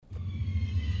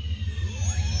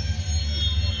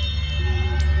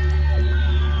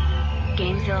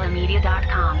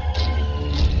GameZillaMedia.com.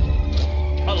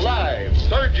 Alive,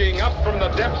 surging up from the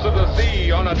depths of the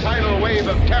sea on a tidal wave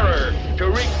of terror to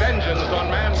wreak vengeance on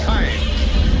mankind.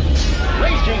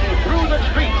 Raging through the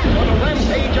streets on a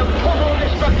rampage of total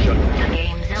destruction. The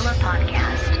GameZilla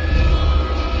Podcast.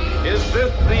 Is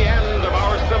this the end of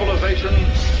our civilization?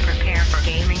 Prepare for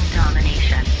gaming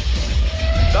domination.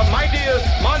 The mightiest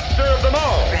monster of them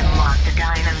all. Grimlock the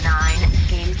Dino 9,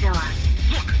 GameZilla.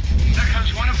 Look, there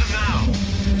comes one of them now.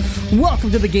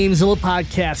 Welcome to the GameZilla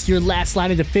Podcast, your last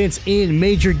line of defense in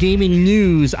major gaming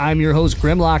news. I'm your host,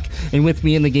 Grimlock, and with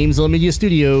me in the GameZilla Media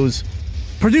Studios,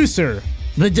 producer,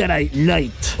 the Deadite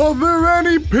Knight. Are there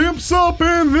any pimps up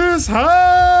in this house?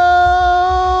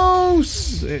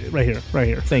 Right here.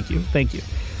 Thank you.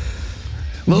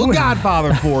 Little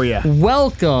Godfather for you.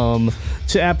 Welcome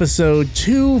to episode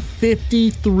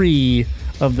 253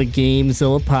 of the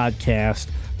GameZilla Podcast,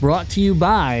 brought to you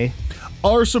by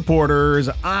Our supporters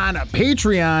on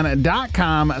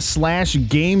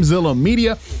patreon.com/GameZilla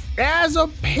Media. As a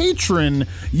patron,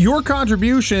 your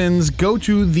contributions go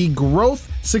to the growth,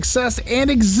 success,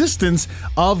 and existence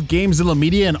of GameZilla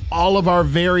Media and all of our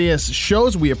various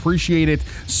shows. We appreciate it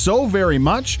so very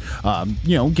much.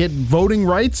 Get voting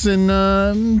rights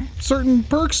and certain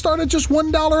perks start at just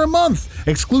 $1 a month.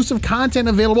 Exclusive content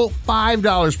available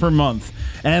 $5 per month.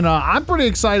 And I'm pretty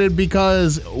excited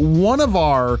because one of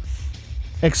our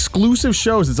exclusive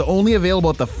shows that's only available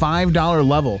at the $5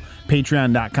 level,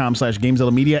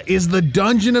 patreon.com/GameZilla Media, is the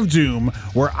Dungeon of Doom,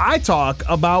 where I talk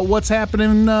about what's happening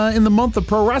in the month of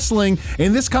pro wrestling.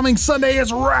 And this coming Sunday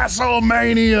is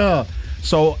WrestleMania.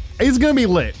 So it's going to be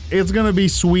lit. It's going to be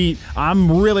sweet.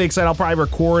 I'm really excited. I'll probably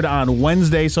record on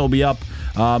Wednesday, so it'll be up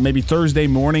maybe Thursday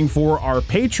morning for our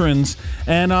patrons.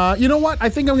 And you know what? I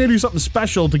think I'm going to do something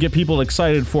special to get people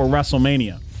excited for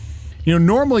WrestleMania. You know,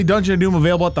 normally Dungeon of Doom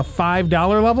available at the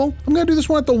 $5 level. I'm going to do this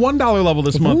one at the $1 level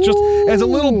this month, just as a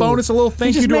little bonus, a little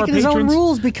thank you to our patrons. He's just making his own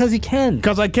rules because he can.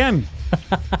 Because I can.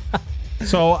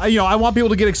 So, I want people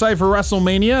to get excited for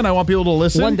WrestleMania, and I want people to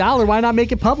listen. $1, why not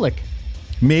make it public?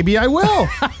 Maybe I will.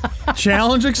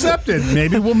 Challenge accepted.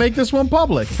 Maybe we'll make this one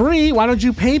public. Free, why don't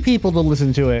you pay people to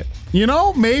listen to it? You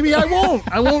know, maybe I won't.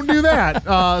 I won't do that.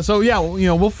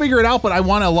 We'll figure it out, but I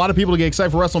want a lot of people to get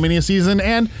excited for WrestleMania season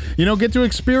and, get to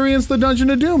experience the Dungeon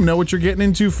of Doom, know what you're getting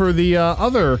into for the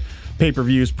other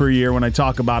pay-per-views per year when I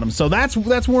talk about them. So that's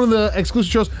one of the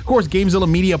exclusive shows. Of course, GameZilla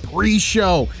Media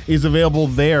pre-show is available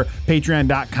there,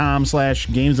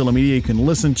 patreon.com/GameZilla Media. You can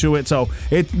listen to it. So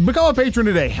become a patron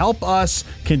today. Help us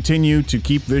continue to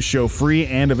keep this show free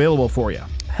and available for you.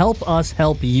 Help us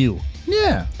help you.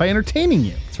 Yeah, by entertaining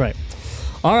you. That's right.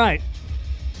 All right.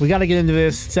 We got to get into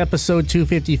this. It's episode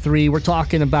 253. We're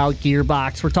talking about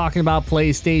Gearbox. We're talking about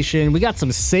PlayStation. We got some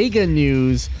Sega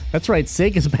news. That's right,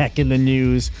 Sega's back in the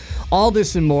news. All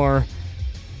this and more.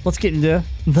 Let's get into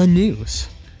the news.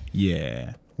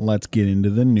 Yeah, let's get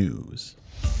into the news.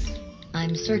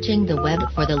 I'm searching the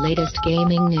web for the latest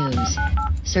gaming news.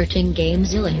 Searching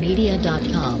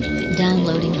GameZillaMedia.com.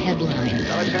 Downloading headline.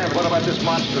 Alexander, what about this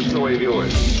monster story of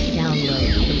yours?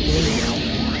 Download complete.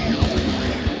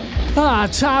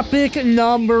 Topic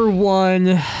number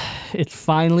one. It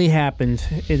finally happened.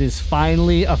 It is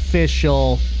finally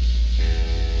official.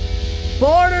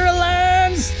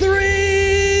 Borderlands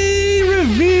 3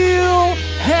 reveal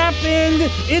happened.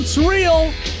 It's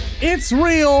real. It's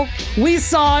real. We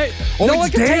saw it. No one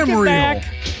can take it back.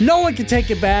 No one can take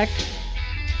it back.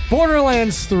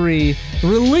 Borderlands 3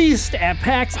 released at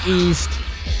PAX East.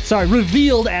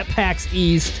 Revealed at PAX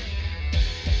East.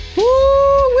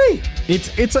 Woo-wee.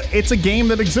 It's a game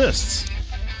that exists.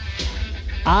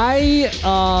 We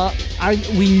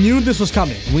knew this was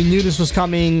coming. We knew this was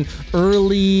coming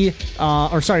late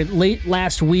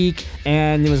last week,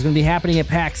 and it was going to be happening at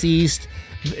PAX East.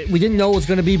 We didn't know it was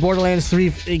going to be Borderlands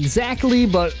 3 exactly,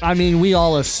 but I mean, we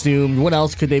all assumed. What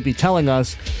else could they be telling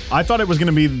us? I thought it was going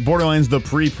to be Borderlands the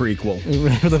pre-prequel.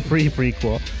 The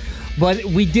pre-prequel. But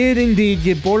we did indeed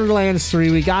get Borderlands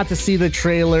 3. We got to see the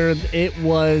trailer. It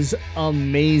was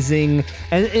amazing.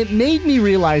 And it made me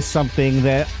realize something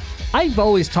that I've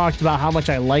always talked about, how much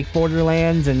I like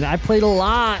Borderlands. And I played a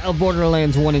lot of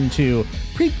Borderlands 1 and 2.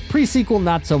 Pre-sequel,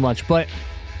 not so much. But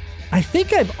I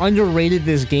think I've underrated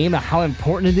this game and how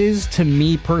important it is to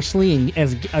me personally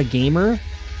as a gamer.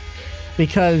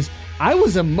 Because I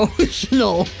was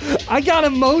emotional. I got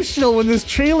emotional when this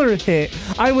trailer hit.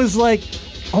 I was like,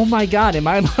 oh my God, am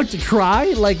I about to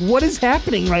cry? Like, what is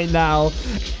happening right now?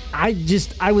 I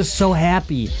was so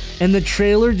happy. And the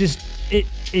trailer just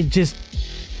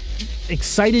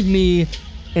excited me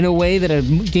in a way that a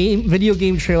video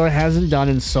game trailer hasn't done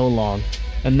in so long.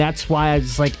 And that's why I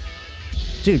was like,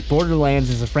 dude, Borderlands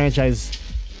is a franchise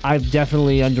I've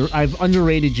definitely I've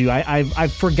underrated you.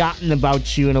 I've forgotten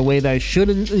about you in a way that I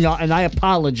shouldn't, and I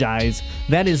apologize.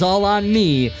 That is all on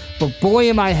me. But boy,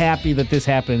 am I happy that this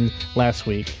happened last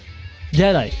week.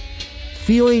 Deadite,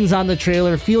 feelings on the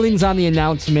trailer, feelings on the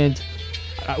announcement.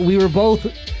 We were both.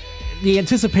 The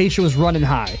anticipation was running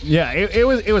high. Yeah, it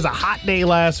was a hot day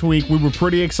last week. We were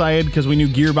pretty excited because we knew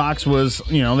Gearbox was,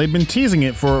 they've been teasing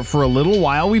it for a little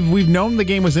while. We've known the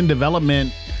game was in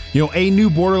development. A new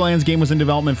Borderlands game was in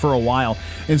development for a while.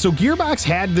 And so Gearbox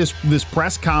had this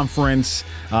press conference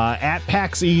at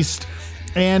PAX East.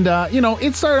 And,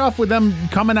 it started off with them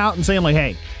coming out and saying, like,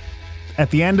 hey,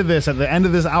 at the end of this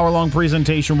hour-long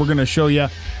presentation, we're going to show you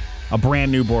a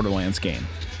brand new Borderlands game.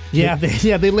 Yeah,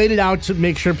 they laid it out to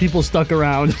make sure people stuck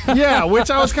around. Yeah,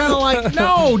 which I was kind of like,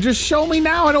 no, just show me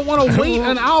now. I don't want to wait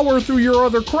an hour through your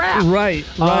other crap. Right.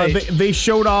 They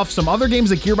showed off some other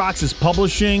games that Gearbox is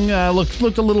publishing.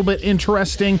 Looked a little bit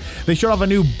interesting. They showed off a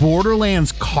new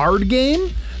Borderlands card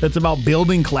game that's about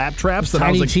building claptraps.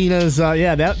 Tiny Tina's,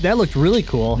 that looked really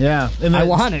cool. Yeah, and I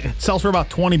want it. Sells for about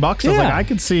 $20. I was like, I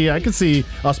could see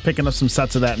us picking up some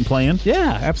sets of that and playing.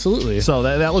 Yeah, absolutely. So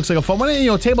that looks like a fun one.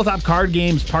 Tabletop card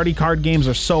games, party card games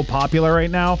are so popular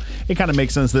right now. It kind of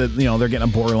makes sense that they're getting a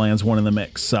Borderlands one in the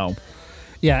mix. So,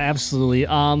 yeah, absolutely.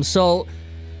 So.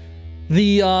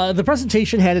 The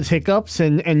presentation had its hiccups,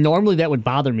 and normally that would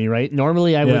bother me, right?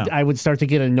 Normally I would start to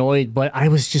get annoyed, but I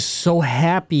was just so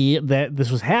happy that this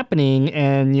was happening,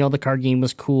 and the card game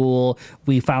was cool.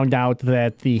 We found out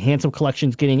that the Handsome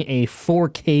Collection's getting a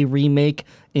 4K remake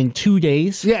in 2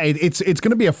 days. Yeah, it's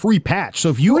going to be a free patch. So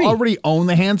if you already own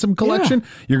the Handsome Collection,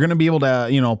 you're going to be able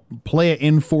to play it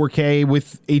in 4K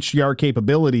with HDR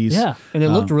capabilities. Yeah, and it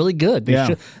looked really good.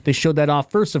 They showed that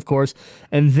off first, of course,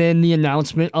 and then the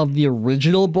announcement of the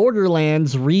original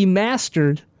Borderlands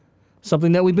remastered,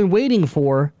 something that we've been waiting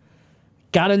for,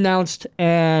 got announced,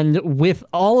 and with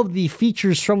all of the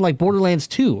features from like Borderlands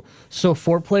 2, so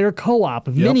 4-player co-op,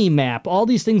 mini-map, all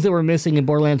these things that were missing in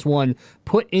Borderlands 1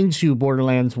 put into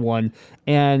Borderlands 1,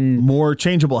 and more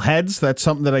changeable heads. That's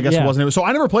something that I guess wasn't. So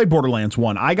I never played Borderlands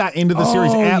 1. I got into the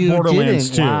series at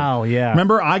Borderlands 2. Wow, yeah.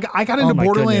 Remember, I got into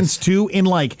Borderlands 2 in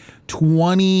like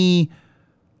 2013.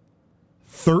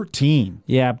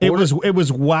 Yeah, it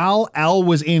was while L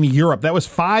was in Europe. That was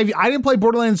 5. I didn't play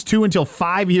Borderlands 2 until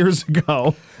 5 years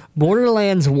ago.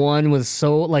 Borderlands 1 was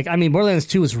Borderlands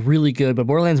 2 was really good, but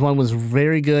Borderlands 1 was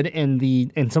very good, and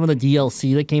some of the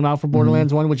DLC that came out for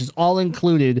Borderlands 1, which is all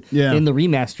included in the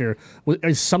remaster,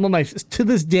 is to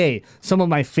this day some of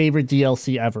my favorite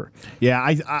DLC ever.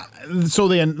 Yeah, so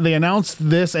they announced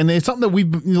this, and it's something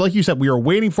that like you said, we were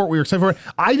waiting for it, we were excited for it.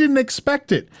 I didn't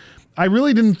expect it. I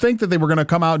really didn't think that they were going to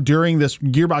come out during this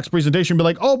Gearbox presentation and be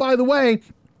like, oh, by the way,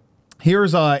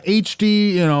 here's a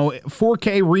HD,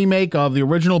 4K remake of the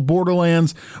original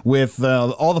Borderlands with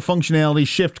all the functionality,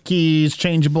 shift keys,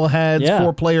 changeable heads,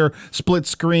 4-player split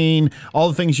screen, all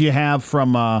the things you have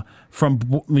from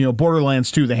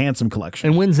Borderlands 2, the Handsome Collection.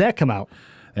 And when's that come out?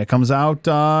 It comes out,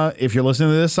 if you're listening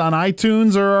to this on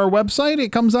iTunes or our website,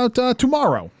 it comes out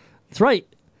tomorrow. That's right.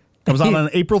 It comes out on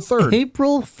April 3rd.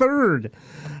 April 3rd.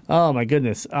 Oh my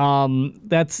goodness.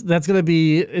 That's going to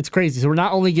be, it's crazy. So we're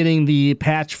not only getting the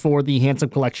patch for the Handsome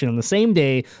Collection on the same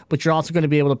day, but you're also going to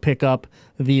be able to pick up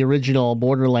the original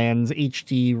Borderlands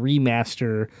HD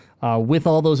remaster with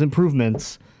all those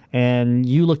improvements. And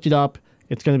you looked it up.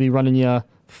 It's going to be running you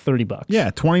 $30. Yeah,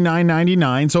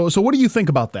 $29.99. So what do you think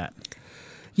about that?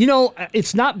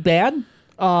 It's not bad.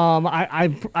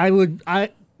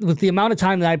 With the amount of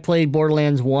time that I played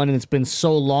Borderlands 1, and it's been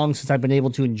so long since I've been able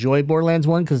to enjoy Borderlands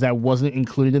 1 because that wasn't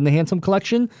included in the Handsome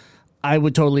Collection, I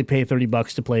would totally pay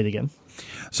 $30 to play it again.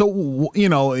 So,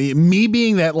 me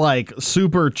being that like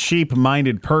super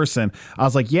cheap-minded person, I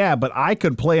was like, yeah, but I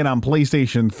could play it on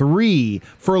PlayStation 3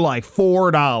 for like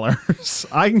 $4.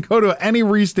 I can go to any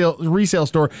resale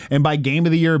store and buy Game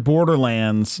of the Year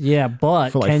Borderlands. Yeah,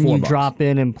 but for like can you $4. drop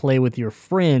in and play with your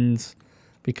friends?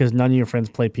 Because none of your friends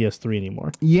play PS3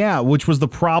 anymore. Yeah, which was the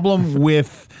problem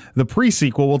with the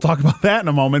pre-sequel. We'll talk about that in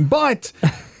a moment. But,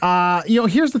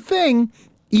 here's the thing.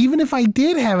 Even if I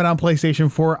did have it on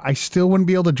PlayStation 4, I still wouldn't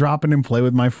be able to drop in and play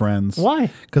with my friends.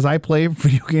 Why? Because I play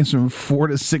video games from 4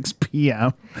 to 6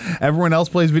 p.m. Everyone else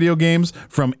plays video games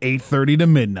from 8:30 to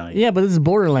midnight. Yeah, but this is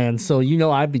Borderlands, so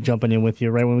I'd be jumping in with you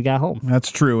right when we got home.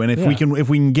 That's true. And if we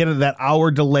can get that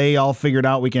hour delay all figured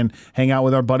out, we can hang out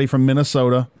with our buddy from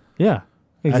Minnesota. Yeah.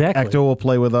 Exactly. Ecto will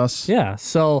play with us. Yeah,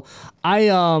 so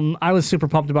I was super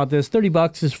pumped about this.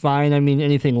 $30 is fine. I mean,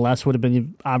 anything less would have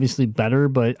been obviously better,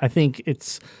 but I think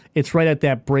it's right at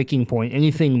that breaking point.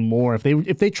 Anything more,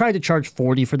 if they tried to charge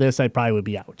 $40 for this, I probably would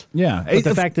be out. Yeah. But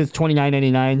the fact that it's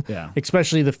 $29.99, Yeah.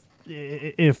 especially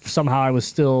if somehow I was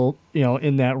still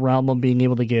in that realm of being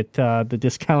able to get the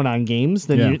discount on games,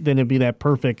 then then it'd be that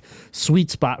perfect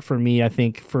sweet spot for me. I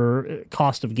think for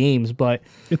cost of games, but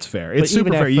it's fair. It's even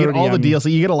super at fair. You get 30, all the I mean,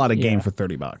 DLC. You get a lot of game for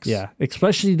 $30. yeah,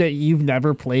 especially that you've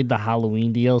never played the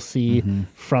Halloween DLC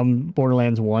from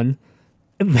Borderlands 1.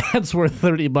 That's worth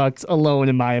 $30 alone,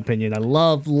 in my opinion. I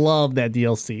love that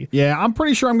DLC. Yeah, I'm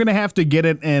pretty sure I'm going to have to get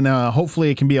it, and hopefully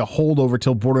it can be a holdover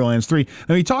till Borderlands 3.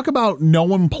 Now, you talk about no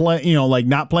one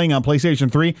not playing on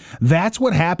PlayStation 3. That's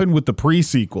what happened with the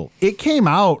pre-sequel. It came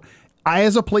out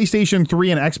as a PlayStation 3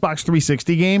 and Xbox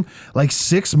 360 game like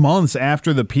 6 months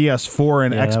after the PS4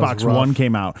 and Xbox One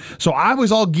came out. So I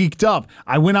was all geeked up.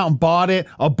 I went out and bought it.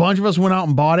 A bunch of us went out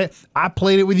and bought it. I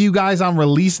played it with you guys on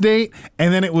release date,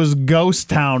 and then it was ghost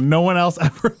town. No one else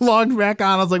ever logged back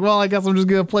on. I was like, well, I guess I'm just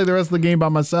going to play the rest of the game by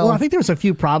myself. Well, I think there was a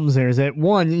few problems there. Is that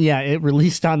one, it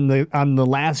released on the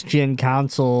last gen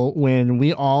console when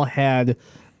we all had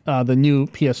the new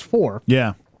PS4.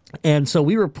 Yeah. And so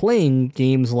we were playing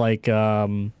games like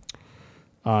Killzone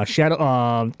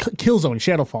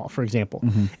Shadowfall, for example.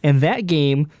 And that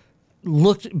game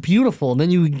looked beautiful. And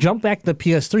then you jump back to the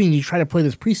PS3 and you try to play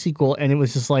this pre-sequel, and it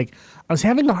was just like I was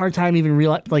having a hard time even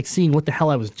seeing what the hell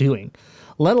I was doing.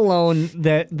 Let alone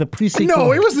that the pre-sequel.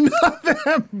 No, it was not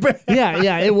that bad.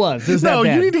 Yeah, it was. It was that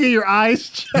bad. You need to get your eyes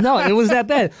checked. No, it was that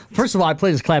bad. First of all, I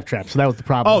played as Claptrap, so that was the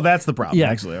problem. Oh, that's the problem,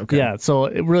 actually. Okay. Yeah, so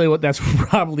that's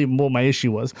probably what my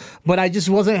issue was. But I just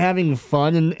wasn't having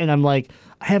fun, and I'm like,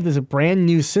 I have this brand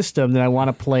new system that I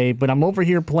want to play, but I'm over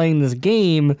here playing this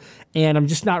game, and I'm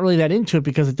just not really that into it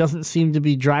because it doesn't seem to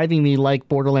be driving me like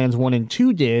Borderlands 1 and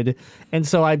 2 did. And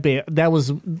so that was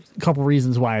a couple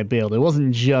reasons why I bailed. It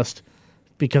wasn't just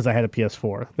because I had a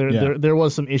PS4. There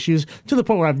was some issues to the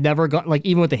point where I've never got, like,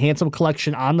 even with the Handsome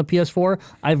Collection on the PS4,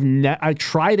 I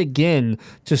tried again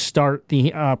to start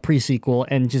the pre-sequel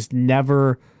and just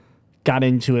never got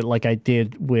into it like I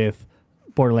did with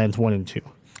Borderlands 1 and 2.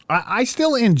 I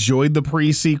still enjoyed the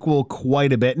pre-sequel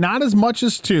quite a bit. Not as much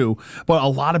as 2, but a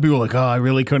lot of people were like, oh, I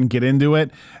really couldn't get into it.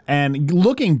 And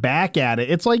looking back at it,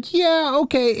 it's like, yeah,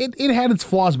 okay, it had its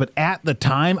flaws, but at the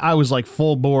time, I was like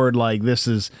full board, like, this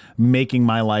is making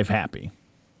my life happy.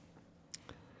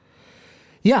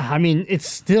 Yeah, I mean, it's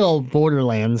still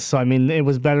Borderlands, so I mean, it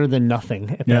was better than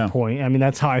nothing at that point. I mean,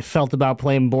 that's how I felt about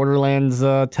playing Borderlands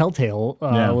Telltale.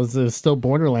 It was still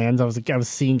Borderlands. I was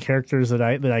seeing characters that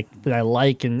I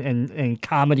like and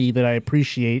comedy that I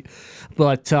appreciate.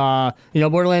 But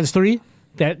Borderlands 3,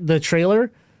 the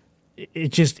trailer,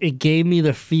 it gave me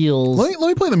the feels. Let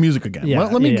me play the music again. Yeah,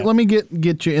 let me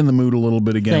get you in the mood a little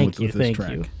bit again with this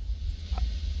track. You.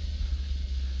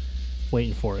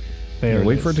 Waiting for it.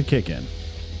 Wait for it to kick in.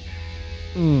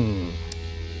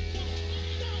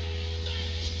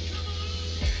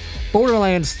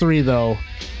 Borderlands 3, though,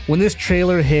 when this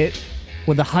trailer hit,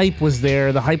 when the hype was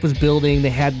there, the hype was building, they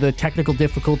had the technical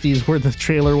difficulties where the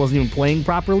trailer wasn't even playing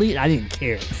properly, I didn't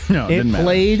care. No, it didn't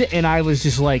played, matter. and I was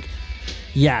just like,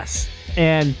 yes.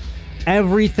 And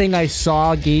everything I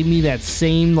saw gave me that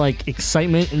same like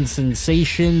excitement and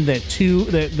sensation that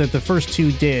the first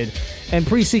two did. And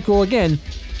pre-sequel, again,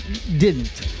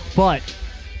 didn't. But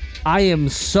I am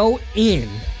so in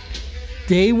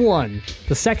day one.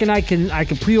 The second I can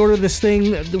pre-order this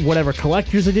thing, whatever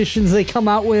collector's editions they come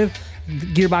out with,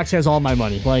 Gearbox has all my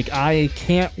money. Like, I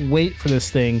can't wait for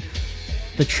this thing.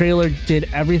 The trailer did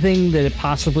everything that it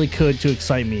possibly could to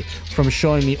excite me, from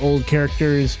showing me old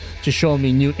characters to showing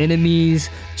me new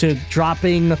enemies to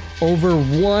dropping over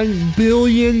 1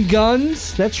 billion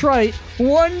guns. That's right,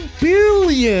 1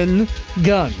 billion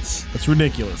guns. That's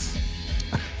ridiculous.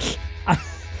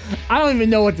 I don't even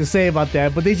know what to say about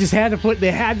that, but they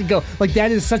had to go. Like,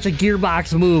 that is such a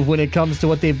Gearbox move when it comes to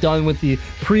what they've done with the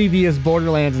previous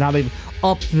Borderlands and how they've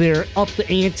upped the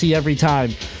ante every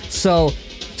time. So,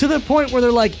 to the point where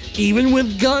they're like, even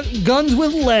with guns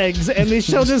with legs, and they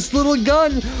show this little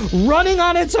gun running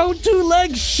on its own 2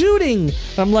 legs shooting.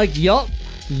 I'm like, yup,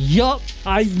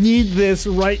 I need this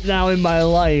right now in my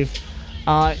life.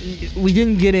 We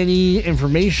didn't get any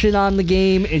information on the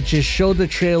game. It just showed the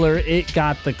trailer. It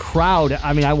got the crowd.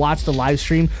 I mean, I watched the live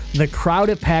stream. The crowd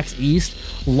at PAX East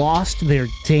lost their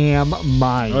damn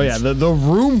minds. Oh, yeah. The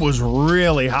room was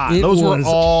really hot. Those were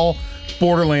all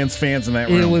Borderlands fans in that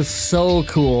room. It was so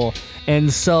cool.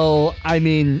 And so, I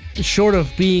mean, short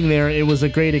of being there, it was a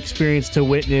great experience to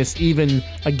witness, even,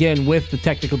 again, with the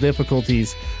technical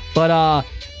difficulties. But,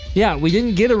 yeah, we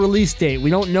didn't get a release date. We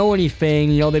don't know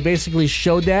anything. You know, they basically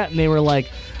showed that, and they were like,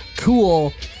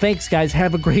 cool, thanks, guys,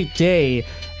 have a great day.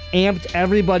 Amped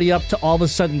everybody up to all of a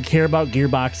sudden care about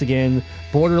Gearbox again.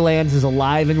 Borderlands is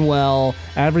alive and well.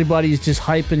 Everybody's just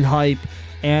hype.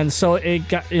 And so it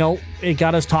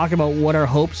got us talking about what our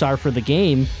hopes are for the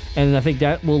game, and I think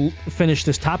that will finish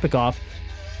this topic off.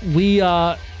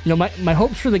 My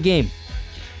hopes for the game.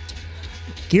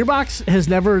 Gearbox has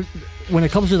never, when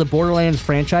it comes to the Borderlands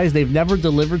franchise, they've never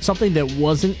delivered something that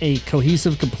wasn't a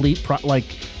cohesive, complete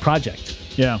project.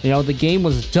 Yeah. You know, the game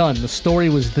was done. The story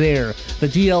was there. The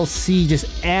DLC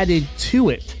just added to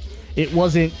it. It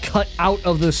wasn't cut out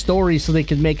of the story so they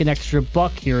could make an extra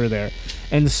buck here or there.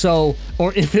 And so,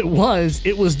 or if it was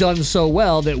done so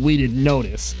well that we didn't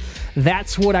notice.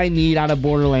 That's what I need out of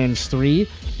Borderlands 3,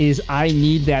 is I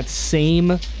need that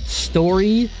same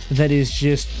story that is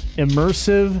just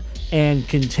immersive and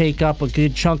can take up a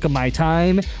good chunk of my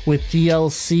time, with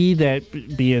DLC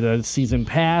that, be it a season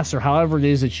pass or however it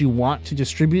is that you want to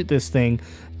distribute this thing,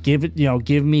 give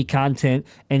me content.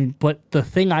 But the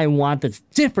thing I want that's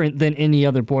different than any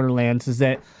other Borderlands is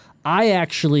that I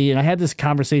had this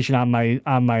conversation on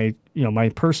my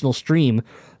personal stream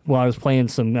while I was playing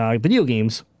some video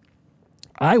games.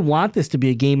 I want this to be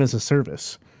a game as a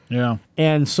service. Yeah.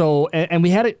 And so, and we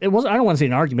had I don't want to say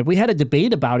an argument, we had a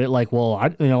debate about it, like, well,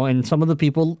 and some of the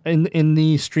people in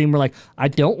the stream were like, I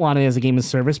don't want it as a game as a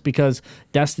service because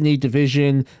Destiny,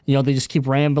 Division, they just keep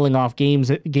rambling off games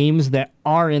that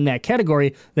are in that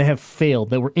category that have failed,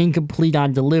 that were incomplete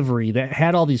on delivery, that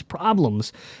had all these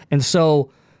problems. And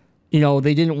so,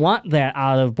 they didn't want that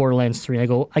out of Borderlands 3. I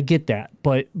go, I get that,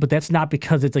 but that's not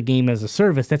because it's a game as a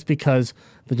service. That's because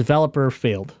the developer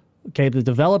failed. Okay, the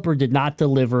developer did not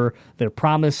deliver their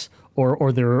promise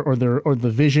or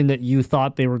the vision that you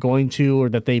thought they were going to, or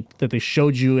that they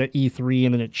showed you at E3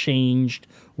 and then it changed.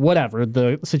 Whatever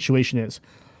the situation is,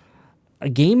 a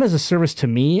game as a service to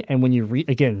me, and when you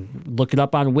look it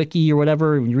up on Wiki or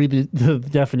whatever, when you read the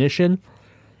definition,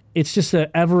 it's just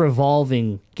an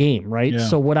ever-evolving game, right? Yeah.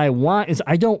 So what I want is,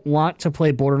 I don't want to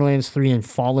play Borderlands 3 and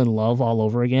fall in love all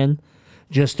over again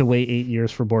just to wait 8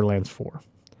 years for Borderlands 4.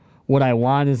 What I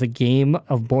want is a game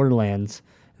of Borderlands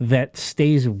that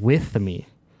stays with me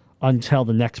until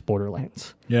the next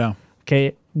Borderlands. Yeah.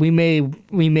 Okay, we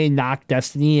may knock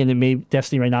Destiny, and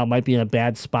Destiny right now might be in a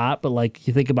bad spot, but like,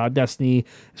 you think about Destiny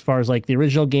as far as like the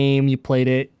original game, you played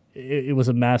it, it was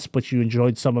a mess, but you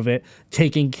enjoyed some of it.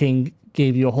 Taken King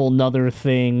gave you a whole nother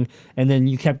thing, and then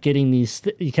you kept getting the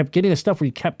stuff where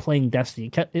you kept playing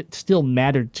Destiny. It still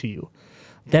mattered to you.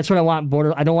 That's what I want.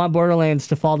 I don't want Borderlands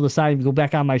to fall to the side and go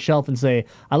back on my shelf and say,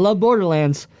 I love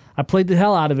Borderlands, I played the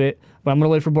hell out of it, but I'm going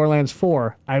to wait for Borderlands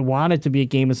 4. I want it to be a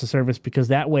game as a service, because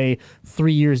that way,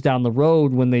 3 years down the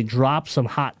road, when they drop some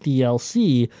hot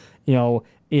DLC,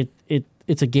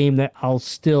 it's a game that I'll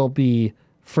still be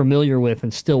familiar with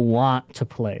and still want to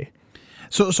play.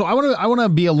 So I want to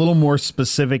be a little more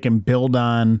specific and build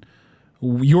on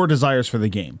your desires for the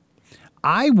game.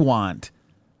 I want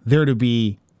there to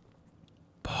be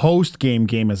post-game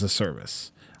game as a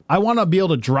service. I want to be able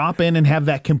to drop in and have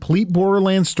that complete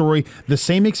Borderlands story, the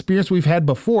same experience we've had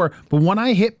before, but when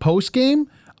I hit post-game,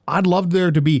 I'd love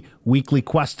there to be weekly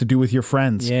quests to do with your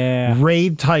friends,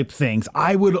 raid type things.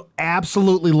 I would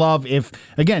absolutely love if,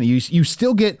 again, you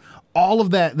still get all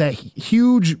of that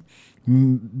huge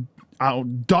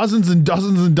dozens and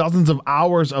dozens and dozens of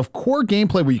hours of core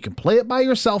gameplay where you can play it by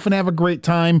yourself and have a great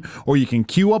time, or you can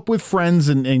queue up with friends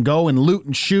and go and loot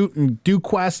and shoot and do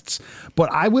quests.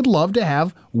 But I would love to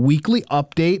have weekly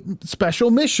update special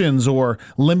missions or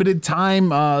limited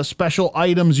time special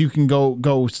items you can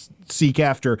go seek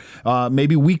after,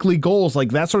 maybe weekly goals,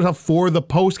 like that sort of stuff for the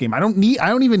post game. I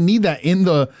don't even need that in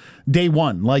the day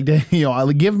one. Like,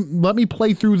 let me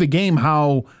play through the game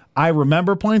how I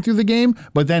remember playing through the game,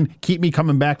 but then keep me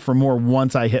coming back for more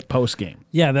once I hit post game.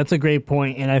 Yeah, that's a great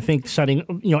point. And I think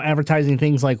advertising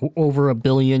things like over 1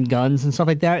 billion guns and stuff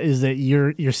like that is that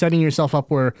you're setting yourself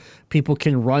up where people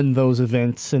can run those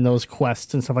events and those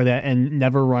quests and stuff like that and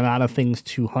never run out of things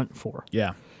to hunt for.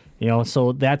 Yeah.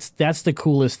 So that's the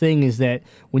coolest thing, is that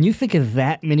when you think of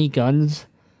that many guns,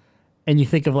 and you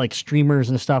think of like streamers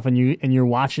and stuff, and you're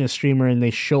watching a streamer and they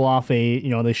show off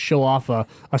a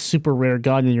super rare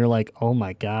gun, and you're like, oh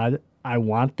my god, I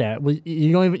want that.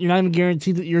 You're not even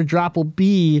guaranteed that your drop will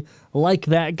be like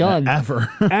that gun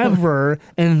ever,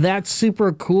 and that's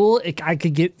super cool. I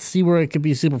could see where it could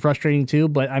be super frustrating too,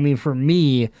 but I mean, for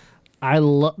me, I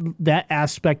love that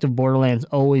aspect of Borderlands.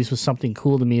 Always was something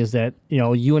cool to me. Is that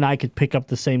you and I could pick up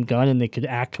the same gun and they could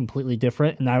act completely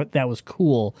different, and that was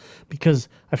cool because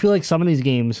I feel like some of these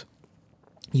games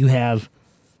you have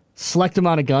select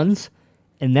amount of guns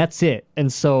and that's it.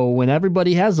 And so when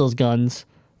everybody has those guns,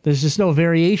 there's just no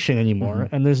variation anymore,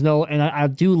 and there's no. And I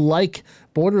do like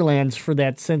Borderlands for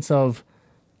that sense of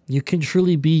you can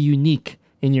truly be unique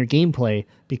in your gameplay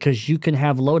because you can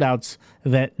have loadouts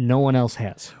that no one else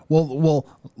has. Well,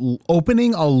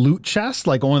 opening a loot chest,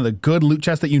 like one of the good loot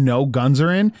chests that guns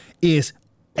are in, is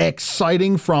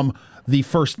exciting from the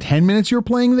first 10 minutes you're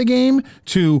playing the game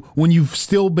to when you've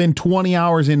still been 20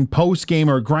 hours in post-game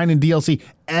or grinding DLC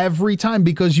every time,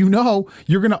 because you're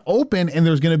going to open and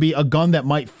there's going to be a gun that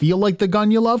might feel like the gun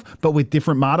you love, but with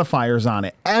different modifiers on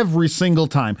it. Every single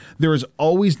time. There is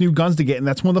always new guns to get, and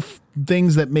that's one of the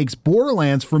things that makes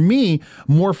Borderlands, for me,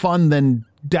 more fun than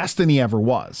Destiny ever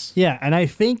was. Yeah, and I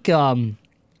think, I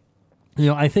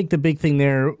think the big thing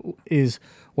there is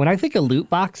when I think of loot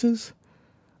boxes,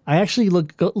 I actually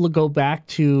go back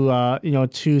to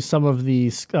to some of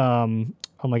these. Oh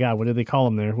my God, what did they call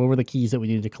them there? What were the keys that we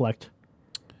needed to collect?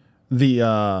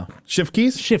 The shift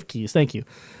keys. Shift keys. Thank you.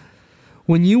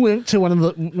 When you went to one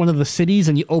of the cities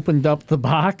and you opened up the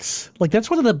box, like that's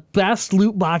one of the best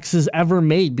loot boxes ever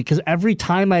made, because every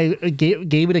time I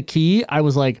gave it a key, I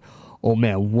was like, oh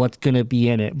man, what's gonna be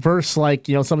in it? Versus like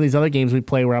some of these other games we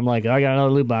play where I'm like, I got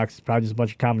another loot box. It's probably just a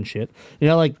bunch of common shit.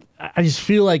 Like I just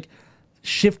feel like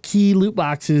shift key loot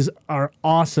boxes are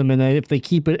awesome, and if they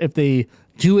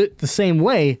do it the same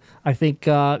way, I think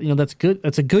that's good.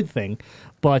 That's a good thing.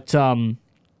 But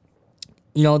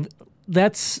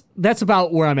that's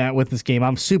about where I'm at with this game.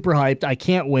 I'm super hyped. I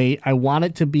can't wait. I want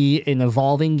it to be an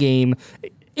evolving game.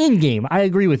 In-game, I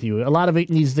agree with you. A lot of it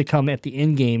needs to come at the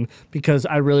in-game because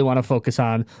I really want to focus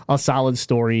on a solid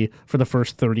story for the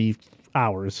first 40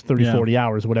 hours,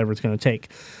 whatever it's going to take.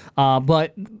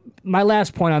 But my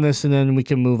last point on this, and then we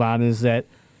can move on, is that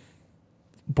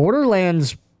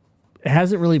Borderlands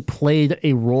hasn't really played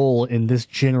a role in this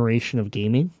generation of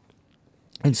gaming.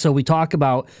 And so we talk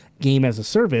about game as a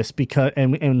service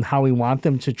and how we want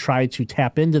them to try to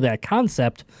tap into that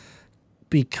concept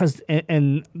because,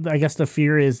 and I guess the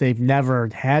fear is they've never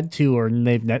had to, or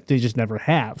they just never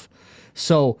have.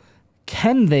 So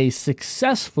can they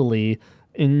successfully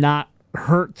not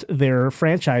hurt their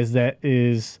franchise that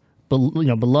is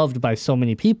beloved by so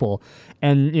many people?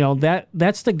 And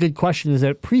that's the good question, is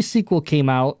that pre-sequel came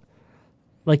out,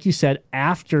 like you said,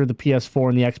 after the PS4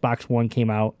 and the Xbox One came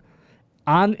out,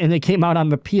 and it came out on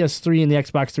the PS3 and the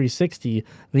Xbox 360.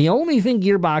 The only thing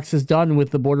Gearbox has done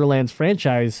with the Borderlands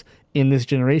franchise in this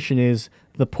generation is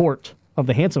the port of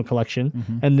the Handsome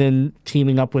Collection, and then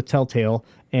teaming up with Telltale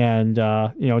and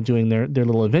doing their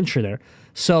little adventure there.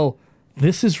 So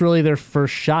this is really their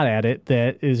first shot at it.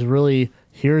 That is really,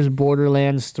 here's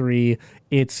Borderlands 3.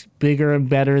 It's bigger and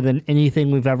better than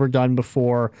anything we've ever done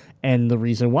before. And the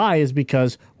reason why is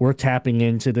because we're tapping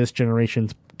into this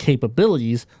generation's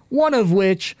capabilities, one of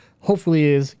which hopefully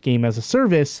is game as a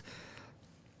service.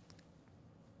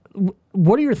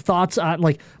 What are your thoughts on,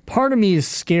 like, part of me is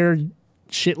scared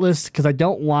shitless because I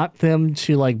don't want them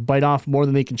to like bite off more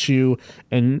than they can chew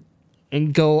and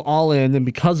go all in, and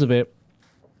because of it,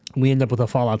 we end up with a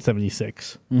Fallout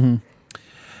 76. Mm-hmm.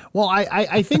 Well,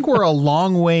 I think we're a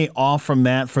long way off from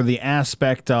that for the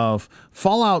aspect of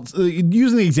Fallout.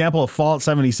 Using the example of Fallout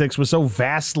 76 was so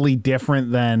vastly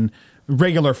different than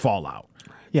regular Fallout.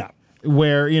 Yeah.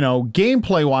 Where,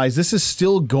 gameplay-wise, this is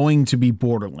still going to be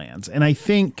Borderlands. And I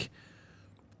think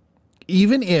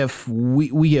even if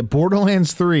we get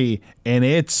Borderlands 3 and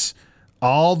it's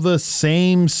all the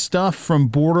same stuff from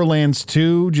Borderlands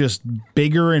 2, just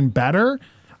bigger and better,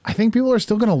 I think people are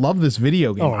still going to love this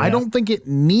video game. Oh, yeah. I don't think it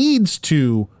needs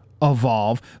to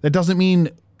evolve. That doesn't mean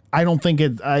I don't think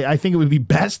it. I think it would be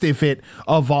best if it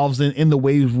evolves in the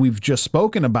ways we've just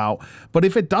spoken about. But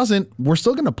if it doesn't, we're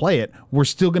still going to play it. We're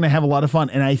still going to have a lot of fun.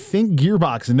 And I think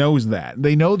Gearbox knows that.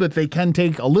 They know that they can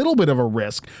take a little bit of a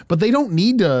risk, but they don't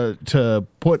need to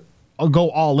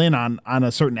go all in on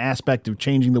a certain aspect of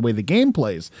changing the way the game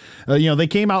plays. They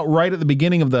came out right at the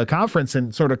beginning of the conference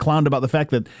and sort of clowned about the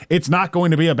fact that it's not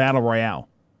going to be a battle royale.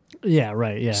 Yeah,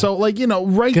 right, yeah. So, right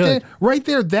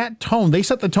there, that tone, they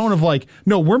set the tone of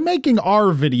no, we're making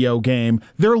our video game.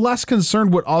 They're less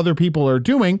concerned what other people are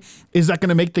doing. Is that going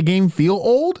to make the game feel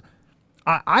old?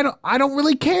 I don't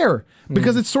really care,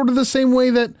 because it's sort of the same way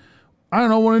that, I don't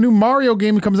know, when a new Mario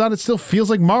game comes out, it still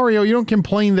feels like Mario. You don't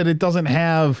complain that it doesn't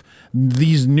have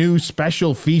these new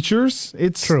special features.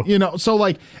 It's true.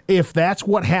 So if that's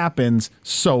what happens,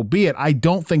 so be it. I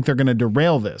don't think they're going to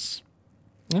derail this.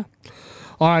 Yeah.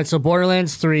 All right, so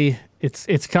Borderlands 3,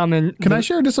 it's coming. Can I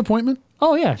share a disappointment?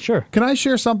 Oh, yeah, sure. Can I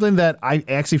share something that I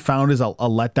actually found is a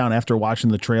letdown after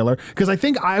watching the trailer? Because I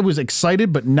think I was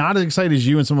excited, but not as excited as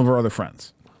you and some of our other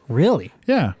friends. Really?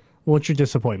 Yeah. What's your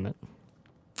disappointment?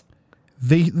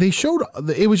 They showed,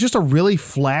 it was just a really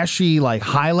flashy like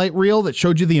highlight reel that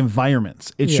showed you the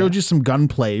environments. It showed you some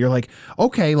gunplay. You're like,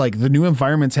 okay, like the new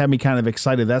environments had me kind of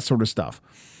excited, that sort of stuff.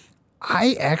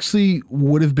 I actually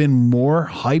would have been more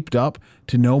hyped up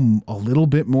to know a little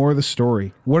bit more of the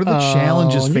story. What are the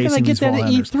challenges you're facing gonna these get that at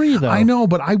Vault-Hunters? E3 though. I know,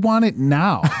 but I want it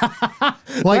now.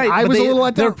 Like Right, I but was a little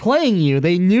let They're down. playing you.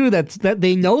 They knew that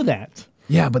they know that.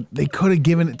 Yeah, but they could have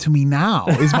given it to me now,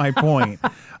 is my point.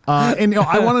 And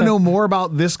I want to know more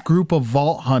about this group of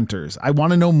Vault Hunters. I want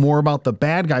to know more about the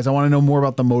bad guys. I want to know more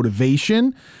about the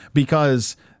motivation,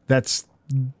 because that's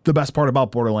the best part about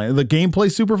Borderlands. The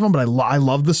gameplay's super fun, but I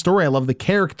love the story. I love the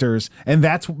characters. And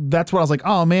that's what I was like,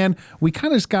 oh man, we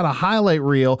kind of just got a highlight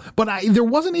reel, but there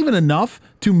wasn't even enough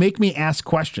to make me ask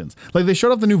questions. Like they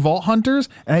showed off the new Vault Hunters,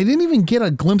 and I didn't even get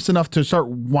a glimpse enough to start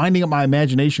winding up my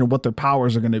imagination of what their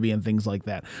powers are going to be and things like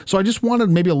that. So I just wanted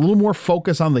maybe a little more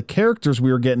focus on the characters we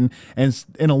were getting, and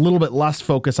a little bit less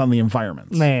focus on the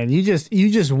environments. Man, you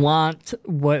just want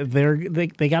what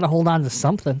they got to hold on to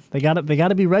something. They got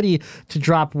to be ready to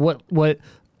drop what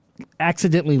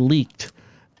accidentally leaked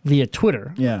via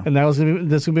Twitter. Yeah. And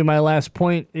this will be my last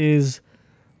point is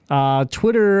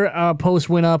Twitter post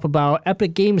went up about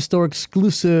Epic Game Store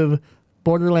exclusive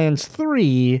Borderlands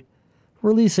 3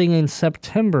 releasing in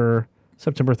September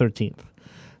 13th.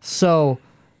 So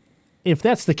if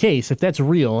that's the case, if that's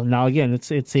real, now again,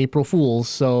 it's April Fool's.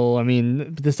 So, I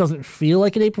mean, this doesn't feel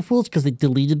like an April Fool's because they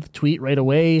deleted the tweet right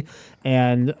away.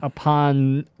 And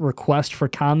upon request for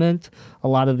comment, a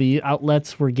lot of the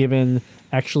outlets were given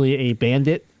actually a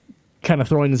bandit kind of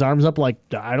throwing his arms up like,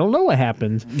 I don't know what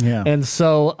happened. Yeah. And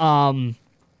so,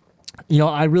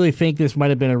 I really think this might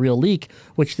have been a real leak,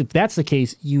 which if that's the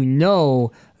case,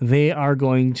 they are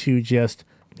going to just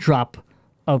drop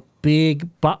a big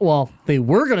they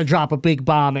were going to drop a big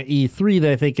bomb at E3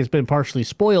 that I think has been partially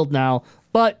spoiled now,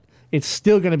 but it's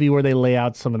still going to be where they lay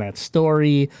out some of that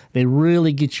story. They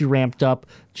really get you ramped up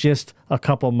just a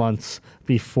couple months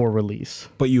before release.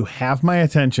 But you have my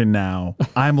attention now.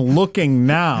 I'm looking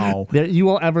now. You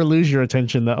won't ever lose your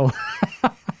attention, though.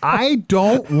 I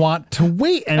don't want to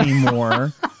wait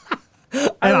anymore.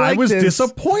 And I like was this.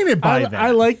 disappointed by that.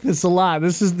 I like this a lot.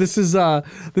 This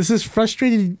is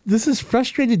frustrated. This is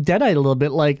frustrated Deadite a little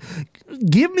bit. Like,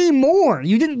 give me more.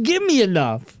 You didn't give me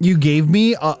enough. You gave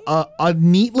me a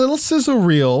neat little sizzle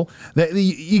reel. That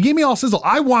you gave me all sizzle.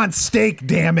 I want steak,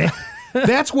 damn it.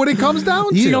 That's what it comes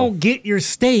down to. You don't get your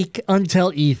steak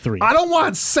until E3. I don't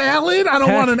want salad. I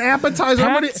don't want an appetizer.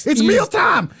 It's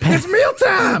mealtime. It's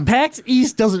mealtime. PAX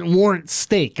East doesn't warrant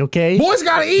steak, okay? Boys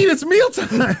gotta eat. It's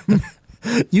mealtime.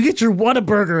 You get your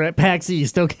Whataburger at PAX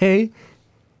East, okay?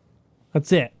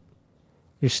 That's it.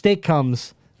 Your steak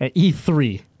comes at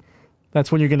E3.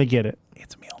 That's when you're going to get it.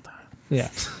 It's mealtime. Yeah.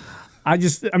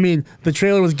 The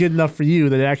trailer was good enough for you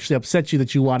that it actually upset you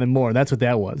that you wanted more. That's what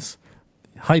that was.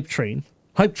 Hype train.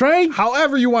 Hype train?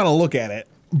 However you want to look at it,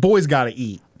 boys gotta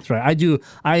eat. That's right.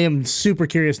 I am super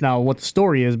curious now what the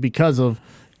story is because of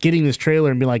getting this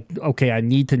trailer and be like, okay, I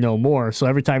need to know more. So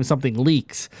every time something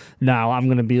leaks, now I'm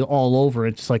going to be all over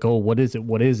it. Just like, oh, what is it?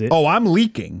 What is it? Oh, I'm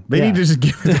leaking. They need to just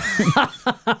give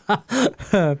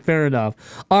it. Fair enough.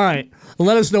 All right.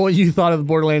 Let us know what you thought of the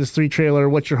Borderlands 3 trailer,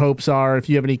 what your hopes are, if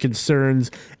you have any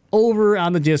concerns. Over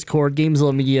on the Discord,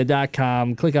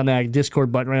 GameZillaMedia.com. Click on that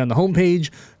Discord button right on the homepage.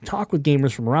 Talk with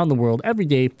gamers from around the world every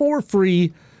day for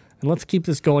free. And let's keep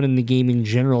this going in the Gaming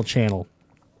General channel.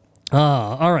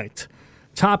 All right.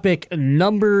 Topic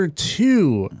number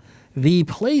 2. The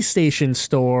PlayStation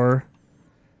Store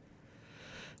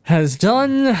has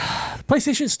done... The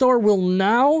PlayStation Store will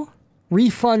now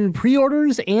refund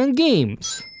pre-orders and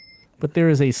games. But there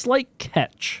is a slight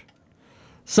catch.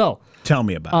 So... Tell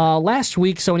me about it. Last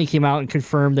week, Sony came out and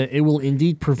confirmed that it will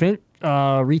indeed prevent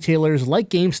retailers like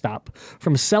GameStop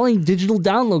from selling digital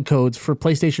download codes for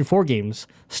PlayStation 4 games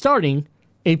starting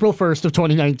April 1st of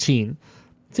 2019.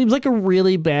 Seems like a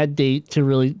really bad date to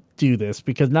really do this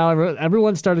because now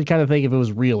everyone started kind of thinking if it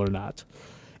was real or not.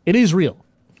 It is real.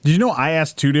 Did you know I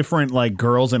asked 2 different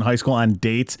girls in high school on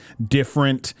dates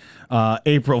different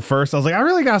April 1st? I was like, I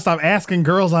really got to stop asking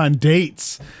girls on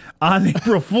dates on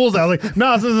April Fool's. I was like,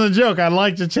 no, this isn't a joke. I'd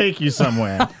like to take you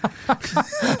somewhere.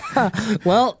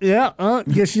 Well, yeah,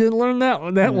 guess you didn't learn that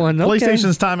one. Okay.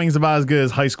 PlayStation's timing is about as good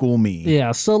as high school me.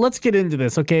 Yeah, so let's get into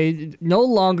this, okay? No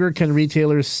longer can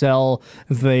retailers sell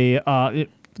the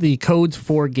the codes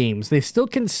for games. They still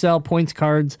can sell points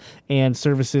cards and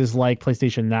services like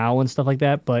PlayStation Now and stuff like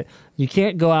that, but you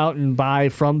can't go out and buy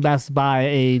from Best Buy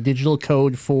a digital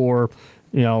code for,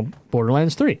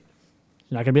 Borderlands 3. You're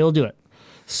not going to be able to do it.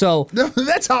 So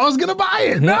that's how I was going to buy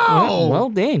it. No. Yeah, well,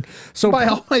 dang. So buy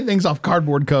all my things off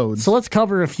cardboard codes. So let's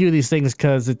cover a few of these things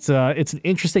because it's an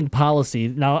interesting policy.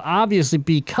 Now, obviously,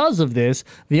 because of this,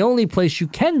 the only place you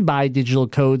can buy digital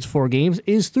codes for games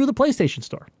is through the PlayStation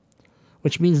Store,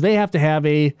 which means they have to have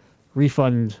a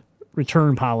refund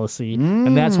return policy,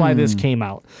 and that's why this came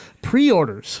out.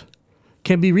 Pre-orders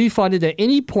can be refunded at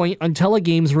any point until a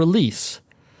game's release.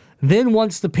 Then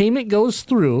once the payment goes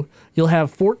through, you'll have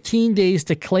 14 days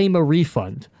to claim a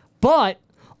refund, but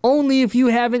only if you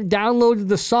haven't downloaded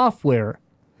the software.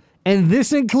 And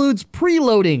this includes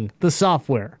preloading the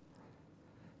software.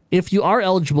 If you are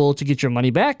eligible to get your money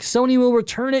back, Sony will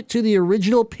return it to the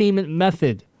original payment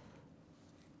method,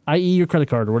 i.e. your credit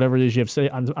card or whatever it is you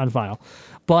have on file.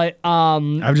 But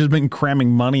I've just been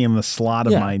cramming money in the slot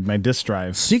of my disk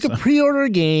drive. So you can pre-order a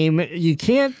game. You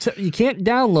can't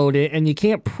download it, and you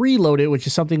can't preload it, which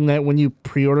is something that when you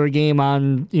pre-order a game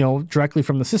on directly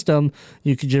from the system,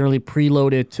 you could generally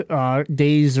preload it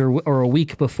days or a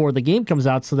week before the game comes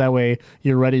out, so that way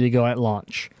you're ready to go at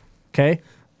launch. Okay,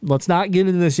 let's not get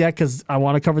into this yet because I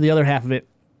want to cover the other half of it.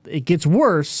 It gets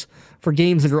worse for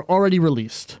games that are already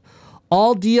released.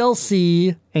 All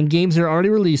DLC and games that are already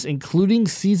released, including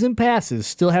season passes,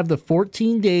 still have the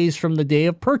 14 days from the day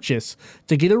of purchase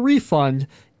to get a refund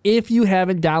if you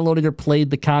haven't downloaded or played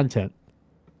the content.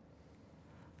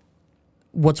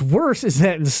 What's worse is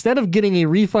that instead of getting a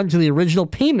refund to the original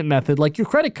payment method, like your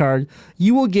credit card,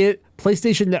 you will get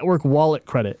PlayStation Network wallet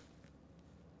credit.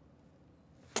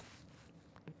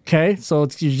 Okay, so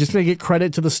you're just going to get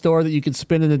credit to the store that you can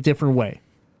spend in a different way.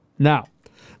 Now,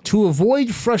 to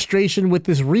avoid frustration with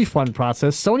this refund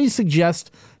process, Sony suggests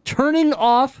turning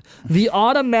off the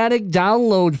automatic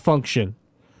download function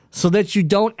so that you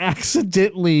don't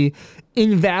accidentally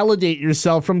invalidate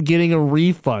yourself from getting a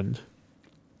refund.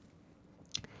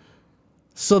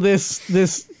 So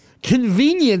this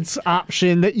convenience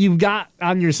option that you've got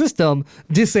on your system,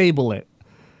 disable it.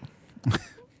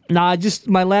 Now,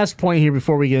 my last point here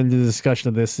before we get into the discussion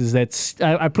of this is that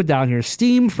I put down here,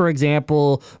 Steam, for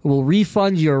example, will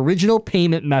refund your original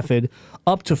payment method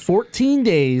up to 14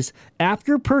 days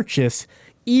after purchase,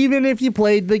 even if you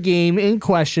played the game in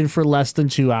question for less than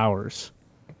 2 hours.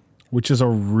 Which is a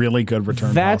really good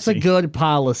return That's policy. a good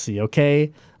policy,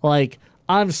 okay? Like,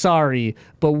 I'm sorry,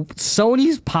 but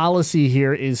Sony's policy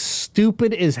here is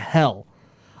stupid as hell.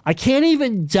 I can't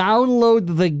even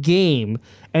download the game,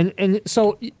 and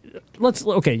so you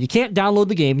can't download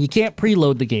the game, you can't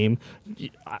preload the game.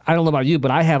 I don't know about you,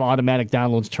 but I have automatic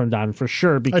downloads turned on for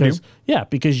sure because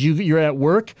you're at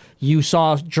work, you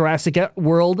saw Jurassic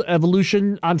World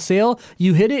Evolution on sale,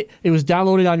 you hit it, it was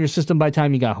downloaded on your system by the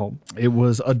time you got home. It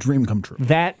was a dream come true.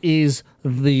 That is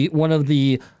one of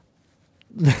the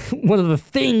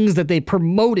things that they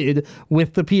promoted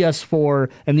with the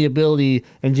PS4 and the ability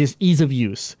and just ease of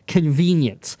use,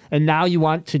 convenience. And now you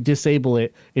want to disable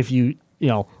it if you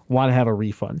want to have a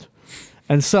refund.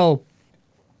 And so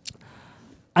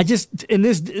this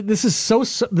is so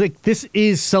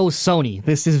Sony.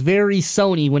 This is very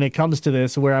Sony when it comes to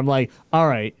this, where I'm like, all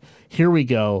right, here we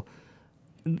go.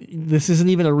 This isn't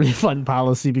even a refund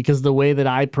policy because the way that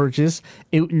I purchase,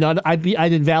 I'd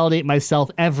invalidate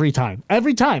myself every time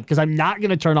because I'm not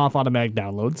going to turn off automatic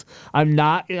downloads.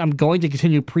 I'm going to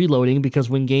continue preloading because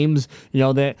when games,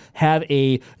 that have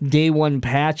a day one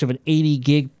patch of an 80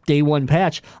 gig day one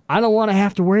patch, I don't want to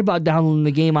have to worry about downloading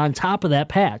the game on top of that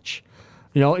patch.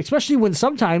 Especially when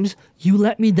sometimes you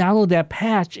let me download that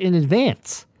patch in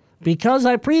advance because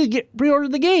I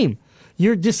pre-ordered the game.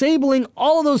 You're disabling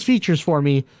all of those features for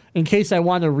me in case I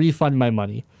want to refund my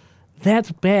money.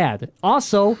 That's bad.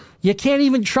 Also, you can't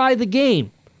even try the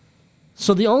game.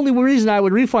 So the only reason I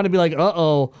would refund would be like,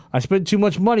 uh-oh, I spent too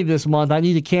much money this month. I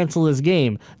need to cancel this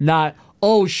game. Not,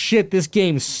 oh shit, this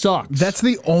game sucks. That's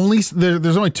the only,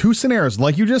 there's only two scenarios.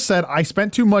 Like you just said, I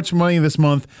spent too much money this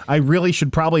month. I really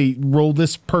should probably roll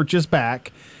this purchase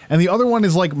back. And the other one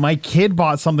is like my kid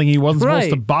bought something he wasn't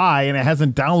supposed to buy and it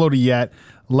hasn't downloaded yet.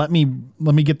 Let me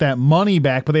get that money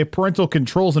back, but they have parental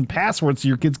controls and passwords so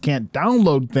your kids can't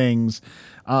download things.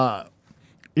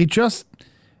 It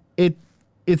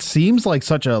seems like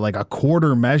such a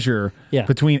quarter measure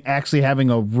between actually having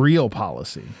a real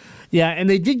policy. Yeah, and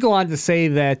they did go on to say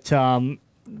that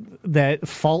that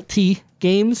faulty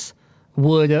games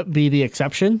would be the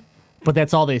exception. But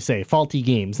that's all they say, faulty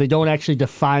games. They don't actually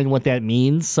define what that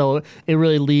means, so it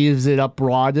really leaves it up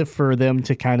broad for them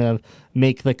to kind of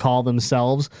make the call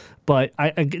themselves. But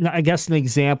I guess an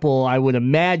example I would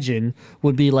imagine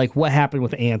would be like what happened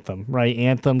with Anthem, right?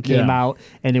 Anthem came out,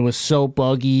 and it was so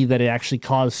buggy that it actually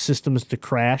caused systems to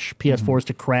crash, PS4s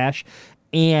to crash,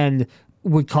 and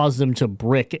would cause them to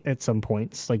brick at some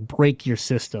points, like break your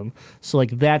system. So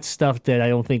like that's stuff that I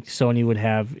don't think Sony would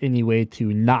have any way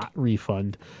to not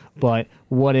refund. But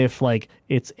what if like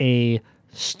it's a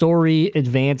story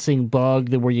advancing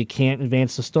bug that where you can't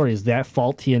advance the story? Is that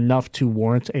faulty enough to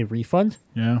warrant a refund?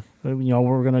 Yeah. You know,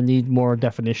 we're going to need more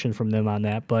definition from them on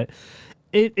that. But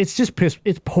it's just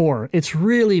it's poor. It's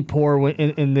really poor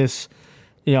in this,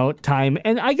 you know, time.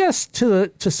 And I guess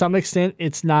to some extent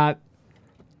it's not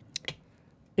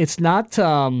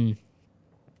when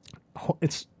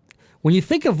you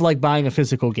think of like buying a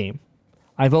physical game.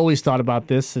 I've always thought about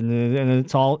this, and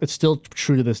it's still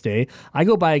true to this day. I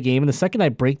go buy a game, and the second I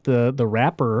break the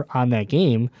wrapper on that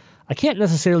game, I can't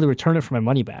necessarily return it for my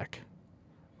money back,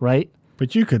 right?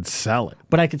 But you could sell it.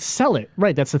 But I could sell it,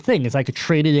 right? That's the thing, is I could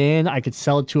trade it in. I could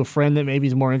sell it to a friend that maybe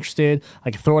is more interested. I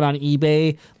could throw it on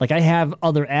eBay. Like I have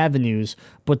other avenues,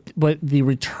 but the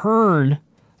return,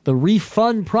 the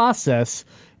refund process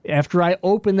after I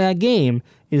open that game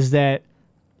is that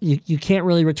you can't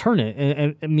really return it.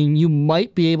 And I mean, you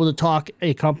might be able to talk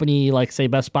a company like, say,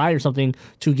 Best Buy or something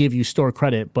to give you store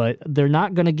credit, but they're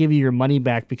not going to give you your money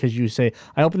back because you say,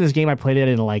 I opened this game, I played it, I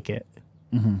didn't like it.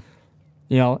 Mm-hmm.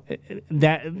 You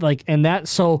know,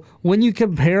 so when you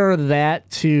compare that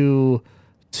to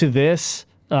this,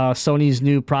 Sony's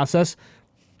new process,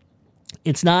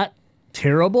 it's not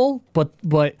terrible, but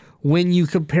when you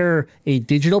compare a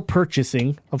digital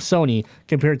purchasing of Sony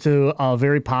compared to a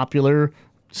very popular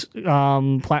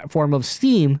platform of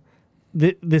Steam,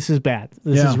 this is bad.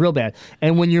 This is real bad.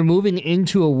 And when you're moving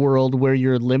into a world where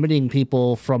you're limiting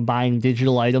people from buying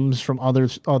digital items from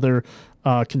other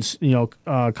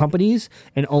companies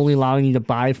and only allowing you to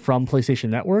buy from PlayStation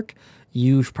Network,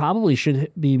 you probably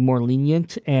should be more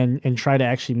lenient and try to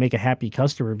actually make a happy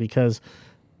customer, because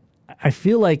I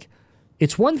feel like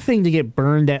it's one thing to get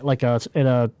burned at like at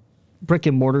a brick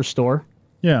and mortar store.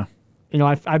 Yeah. You know,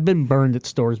 I've been burned at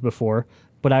stores before,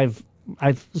 but I've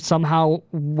somehow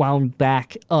wound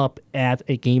back up at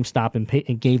a GameStop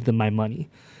and gave them my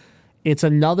money. It's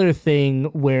another thing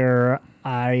where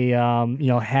I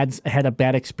had a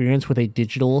bad experience with a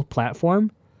digital platform,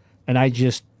 and I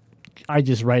just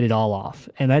write it all off.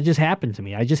 And that just happened to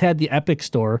me. I just had the Epic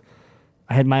store.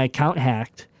 I had my account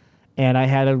hacked, and I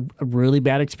had a really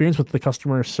bad experience with the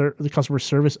customer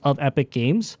service of Epic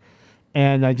Games.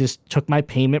 And I just took my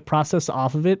payment process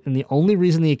off of it. And the only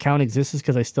reason the account exists is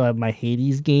because I still have my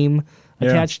Hades game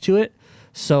attached to it.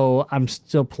 So I'm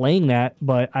still playing that,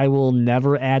 but I will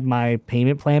never add my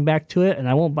payment plan back to it. And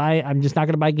I'm just not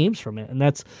going to buy games from it. And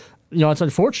that's, it's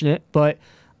unfortunate, but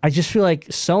I just feel like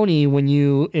Sony,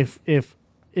 if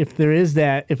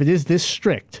it is this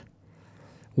strict,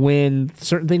 when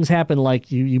certain things happen, like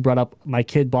you brought up, my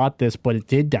kid bought this, but it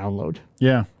did download.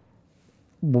 Yeah.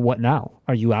 What now?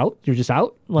 Are you out? You're just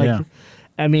out?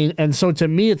 I mean, and so to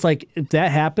me, it's like, if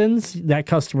that happens, that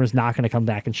customer is not going to come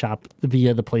back and shop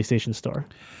via the PlayStation Store.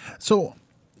 So,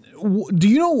 do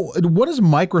you know, what is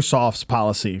Microsoft's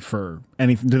policy for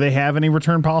anything? Do they have any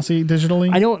return policy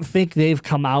digitally? I don't think they've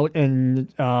come out and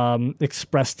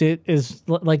expressed it as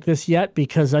like this yet,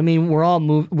 because, I mean,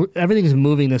 everything's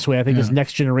moving this way. I think this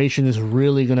next generation is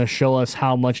really going to show us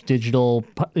how much digital,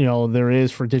 there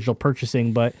is for digital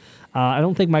purchasing, but I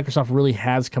don't think Microsoft really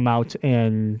has come out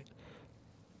and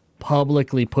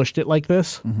publicly pushed it like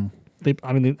this.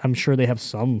 Mm-hmm. I'm sure they have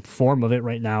some form of it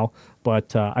right now,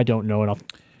 but I don't know enough.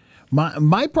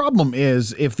 My problem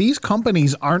is, if these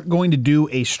companies aren't going to do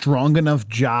a strong enough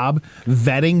job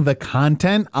vetting the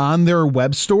content on their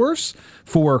web stores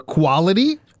for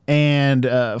quality and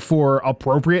for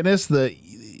appropriateness,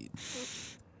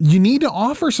 you need to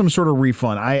offer some sort of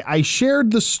refund. I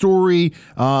shared the story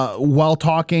while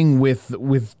talking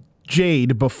with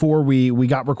Jade before we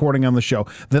got recording on the show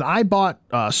that I bought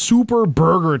Super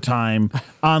Burger Time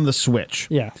on the Switch.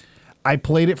 Yeah. I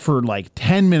played it for like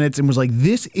 10 minutes and was like,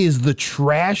 this is the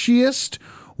trashiest,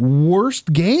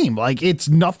 worst game. Like, it's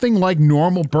nothing like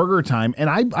normal Burger Time. And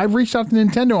I reached out to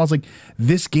Nintendo. I was like,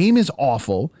 this game is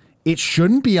awful. It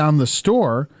shouldn't be on the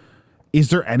store.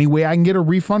 Is there any way I can get a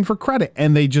refund for credit?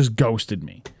 And they just ghosted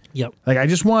me. Yep. Like, I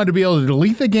just wanted to be able to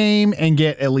delete the game and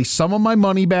get at least some of my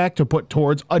money back to put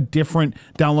towards a different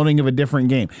downloading of a different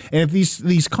game. And if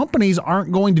these companies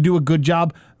aren't going to do a good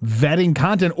job vetting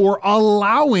content or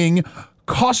allowing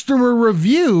customer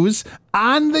reviews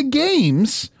on the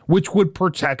games, which would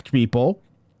protect people,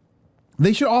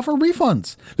 they should offer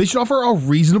refunds. They should offer a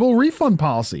reasonable refund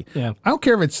policy. Yeah. I don't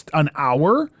care if it's an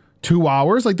hour, 2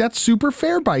 hours, like that's super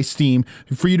fair by Steam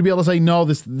for you to be able to say, no,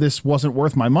 this wasn't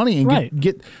worth my money and Right.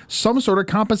 get some sort of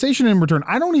compensation in return.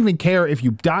 I don't even care if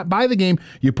you buy the game,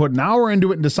 you put an hour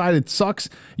into it and decide it sucks.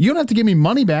 You don't have to give me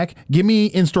money back. Give me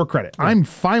in-store credit. Yeah. I'm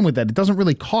fine with that. It doesn't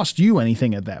really cost you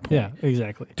anything at that point. Yeah,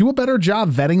 exactly. Do a better job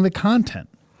vetting the content.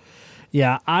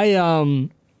 Yeah,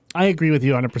 I agree with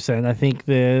you 100%. I think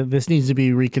this needs to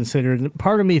be reconsidered.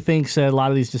 Part of me thinks that a lot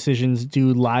of these decisions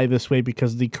do lie this way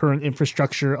because the current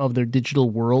infrastructure of their digital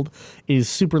world is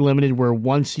super limited, where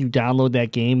once you download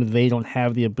that game, they don't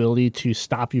have the ability to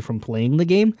stop you from playing the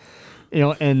game.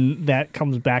 And that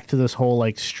comes back to this whole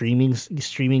like streaming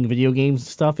video games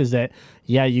stuff, is that,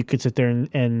 yeah, you could sit there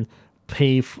and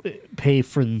pay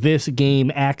for this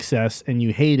game access and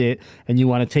you hate it and you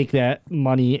want to take that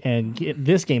money and get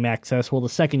this game access. Well, the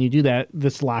second you do that,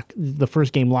 the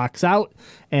first game locks out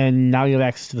and now you have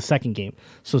access to the second game.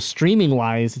 So streaming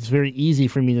wise, it's very easy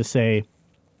for me to say,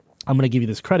 I'm going to give you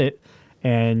this credit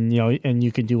and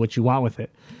you can do what you want with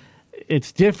it.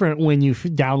 It's different when you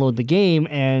download the game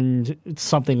and it's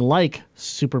something like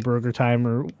Super Burger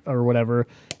Time or whatever.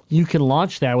 You can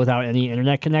launch that without any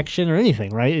internet connection or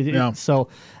anything, right? Yeah. So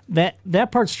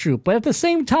that part's true. But at the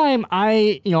same time,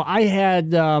 I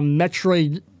had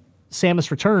Metroid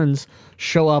Samus Returns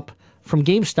show up from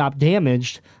GameStop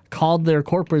damaged, called their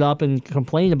corporate up and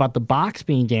complained about the box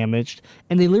being damaged,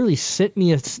 and they literally sent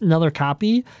me another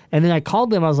copy. And then I called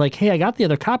them. I was like, hey, I got the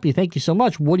other copy. Thank you so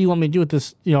much. What do you want me to do with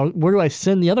this? Where do I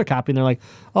send the other copy? And they're like,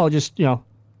 oh, just,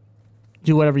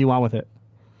 do whatever you want with it.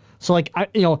 So like,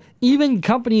 even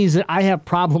companies that I have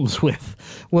problems with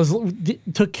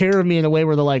took care of me in a way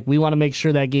where they're like, we want to make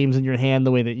sure that game's in your hand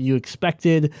the way that you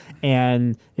expected,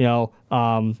 and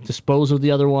dispose of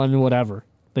the other one, whatever.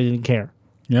 They didn't care.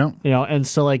 Yeah. And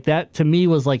so like that to me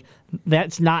was like,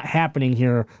 that's not happening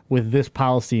here with this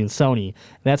policy in Sony.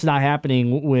 That's not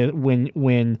happening with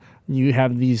when you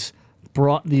have these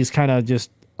kind of just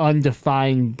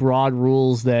undefined broad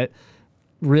rules that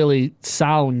really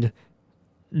sound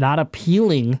not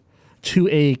appealing to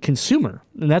a consumer.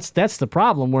 And that's the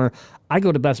problem, where I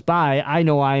go to Best Buy, I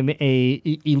know I'm a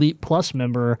Elite Plus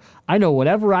member. I know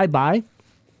whatever I buy,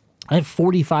 I have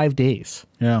 45 days.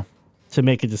 Yeah. To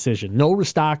make a decision. No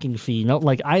restocking fee. No,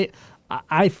 like I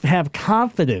have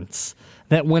confidence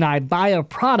that when I buy a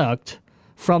product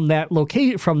from that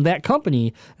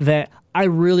company, that I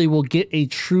really will get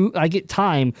I get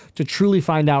time to truly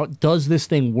find out, does this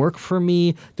thing work for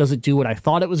me? Does it do what I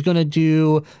thought it was going to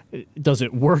do? Does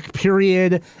it work,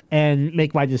 period? And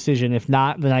make my decision. If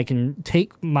not, then I can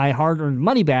take my hard-earned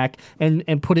money back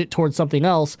and put it towards something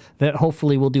else that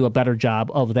hopefully will do a better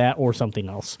job of that or something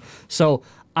else. So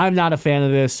I'm not a fan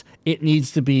of this. It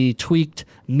needs to be tweaked.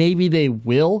 Maybe they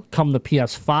will come the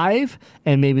PS5,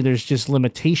 and maybe there's just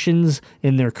limitations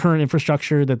in their current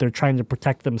infrastructure that they're trying to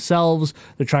protect themselves.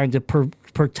 They're trying to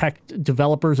protect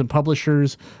developers and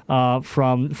publishers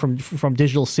from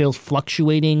digital sales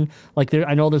fluctuating. Like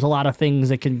I know there's a lot of things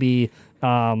that can be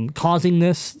causing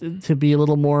this to be a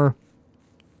little more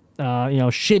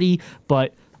shitty,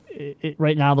 but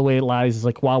right now the way it lies is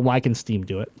like, why can Steam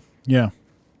do it? Yeah.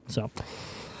 So.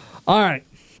 All right.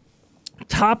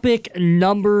 Topic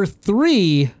number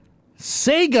 3.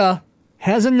 Sega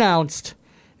has announced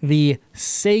the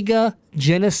Sega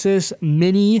Genesis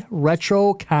Mini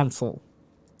Retro Console.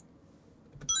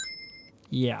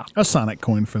 Yeah. A Sonic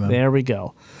coin for them. There we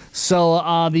go. So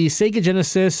the Sega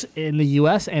Genesis in the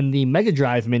US and the Mega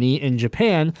Drive Mini in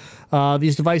Japan,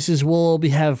 these devices will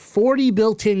have 40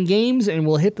 built-in games and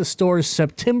will hit the stores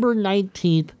September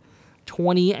 19th,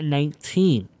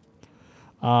 2019.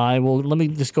 Let me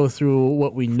just go through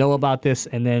what we know about this,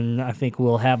 and then I think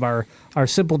we'll have our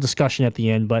simple discussion at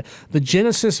the end. But the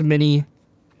Genesis Mini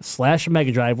 /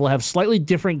 Mega Drive will have slightly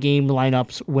different game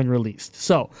lineups when released.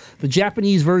 So the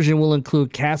Japanese version will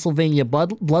include Castlevania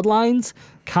Bloodlines,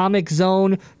 Comic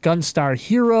Zone, Gunstar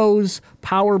Heroes,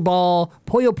 Powerball,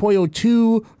 Puyo Puyo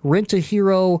 2,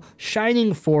 Rent-A-Hero,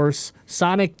 Shining Force,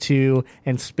 Sonic 2,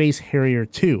 and Space Harrier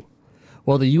 2.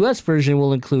 While the US version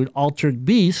will include Altered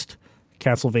Beast,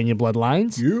 Castlevania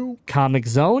Bloodlines, Comic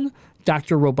Zone,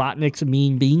 Dr. Robotnik's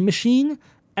Mean Bean Machine,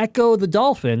 Echo the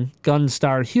Dolphin,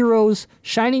 Gunstar Heroes,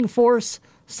 Shining Force,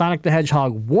 Sonic the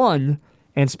Hedgehog 1,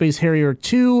 and Space Harrier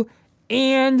 2,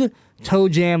 and Toe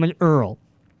Jam and Earl.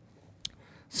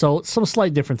 So some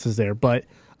slight differences there, but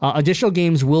additional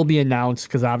games will be announced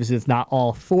because obviously it's not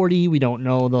all 40. We don't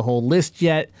know the whole list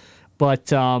yet,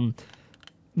 but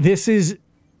this is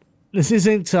this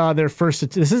isn't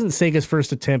this isn't Sega's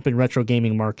first attempt in retro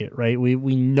gaming market, right?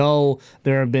 We know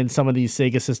there have been some of these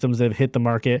Sega systems that have hit the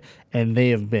market and they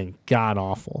have been god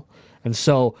awful. And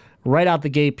so right out the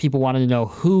gate, people wanted to know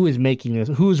who is making this,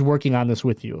 who is working on this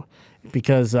with you,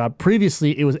 because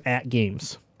previously it was At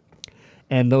Games.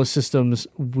 And those systems,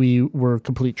 we were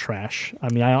complete trash. I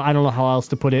mean, I don't know how else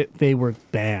to put it. They were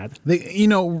bad. They,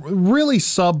 really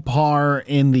subpar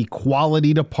in the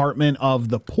quality department of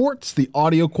the ports. The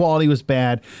audio quality was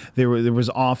bad. There was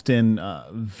often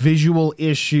visual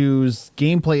issues,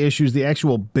 gameplay issues. The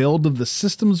actual build of the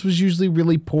systems was usually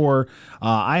really poor.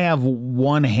 I have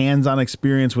one hands-on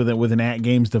experience with it with an At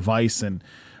Games device, and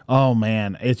oh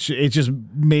man, it just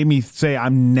made me say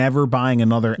I'm never buying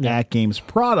another At Games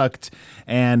product.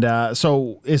 And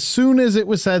so as soon as it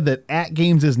was said that At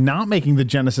Games is not making the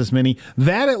Genesis Mini,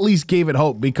 that at least gave it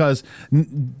hope, because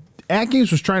At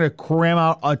Games was trying to cram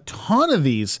out a ton of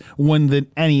these when the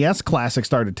NES Classic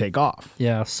started to take off.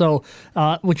 Yeah, so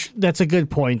which that's a good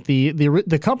point.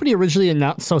 The company originally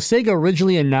announced, so Sega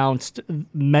originally announced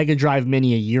Mega Drive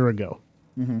Mini a year ago.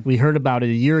 Mm-hmm. We heard about it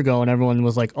a year ago, and everyone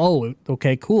was like, "Oh,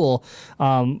 okay, cool."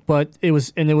 But it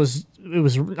was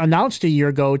announced a year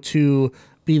ago to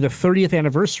be the 30th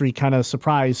anniversary kind of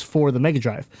surprise for the Mega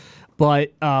Drive.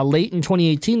 But late in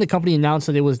 2018, the company announced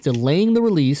that it was delaying the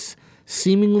release,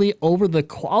 seemingly over the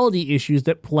quality issues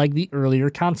that plagued the earlier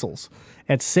consoles.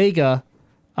 At Sega,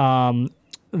 at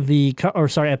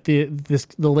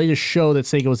the latest show that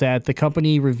Sega was at, the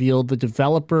company revealed the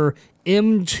developer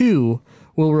M2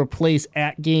 will replace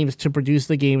At Games to produce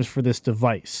the games for this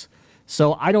device.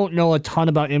 So I don't know a ton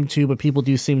about M2, but people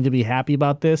do seem to be happy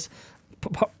about this.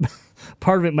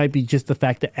 Part of it might be just the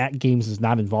fact that At Games is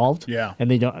not involved,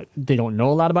 and they don't know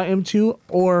a lot about M2,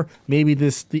 or maybe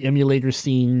the emulator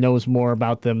scene knows more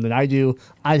about them than I do.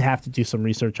 I'd have to do some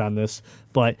research on this,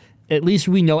 but at least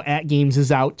we know At Games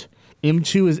is out.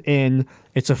 M2 is in.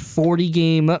 It's a 40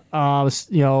 game,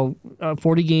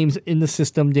 40 games in the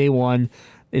system day one.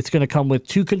 It's going to come with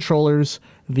 2 controllers.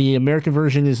 The American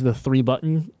version is the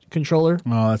 3-button controller.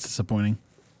 Oh, that's disappointing.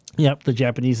 Yep, the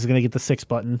Japanese is going to get the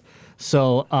 6-button.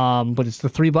 So, but it's the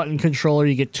 3-button controller.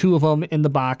 You get 2 of them in the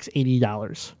box,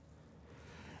 $80.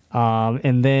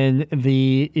 And then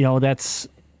that's,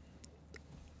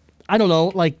 I don't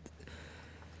know, like,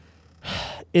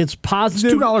 it's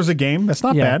positive. It's $2 a game. That's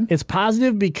not bad. It's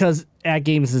positive because At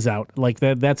Games is out. Like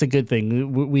that's a good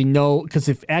thing. We know, because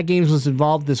if At Games was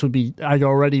involved, I'd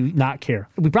already not care.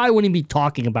 We probably wouldn't be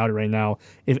talking about it right now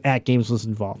if At Games was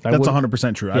involved. That's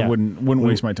 100% true. Yeah. I wouldn't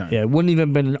waste my time. Yeah, it wouldn't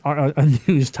even been a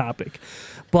news topic.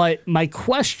 But my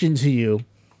question to you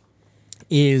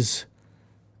is,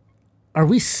 are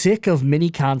we sick of the mini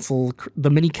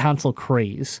console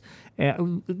craze?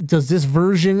 Does this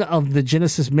version of the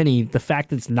Genesis Mini, the fact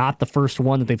that it's not the first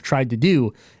one that they've tried to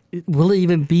do, will it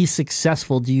even be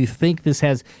successful? Do you think this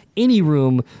has any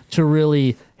room to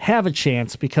really have a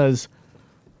chance? Because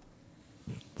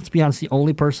let's be honest, the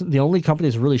only company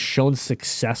that's really shown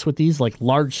success with these, like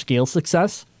large scale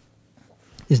success,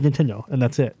 is Nintendo, and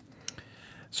that's it.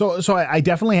 So I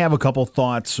definitely have a couple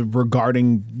thoughts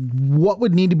regarding what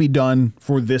would need to be done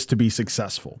for this to be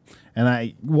successful. And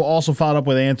I will also follow up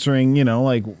with answering,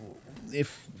 like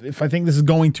if I think this is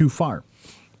going too far.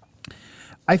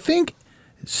 I think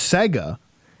Sega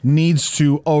needs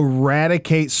to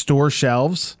eradicate store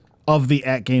shelves of the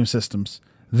At Game systems.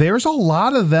 There's a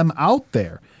lot of them out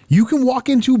there. You can walk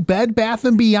into Bed Bath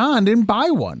 & Beyond and buy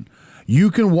one. You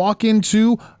can walk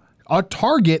into a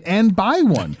Target and buy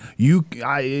one.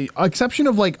 Exception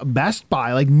of like Best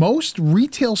Buy, like most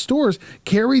retail stores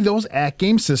carry those At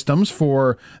Game systems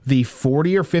for the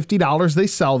 $40 or $50 they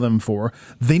sell them for.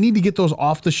 They need to get those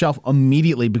off the shelf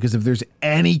immediately, because if there's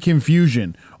any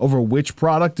confusion over which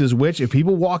product is which, if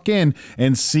people walk in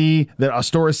and see that a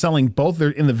store is selling both, they're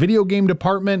in the video game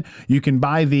department, you can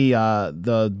buy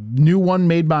the new one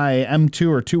made by M2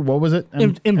 or 2. What was it?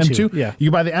 M2. Yeah. You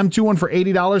can buy the M2 one for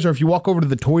 $80, or if you walk over to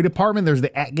the toy department, there's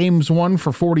the At Games one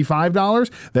for $45.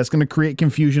 That's going to create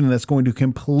confusion, and that's going to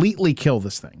completely kill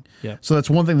this thing. Yeah. So that's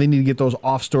one thing, they need to get those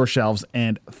off store shelves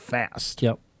and fast.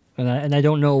 Yep. And I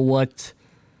don't know what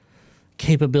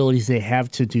capabilities they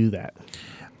have to do that.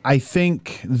 I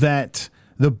think that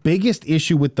the biggest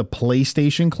issue with the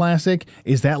PlayStation Classic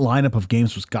is that lineup of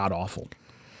games was god awful.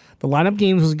 The lineup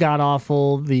games was god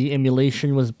awful. The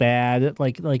emulation was bad.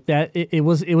 Like that. It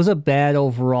was a bad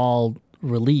overall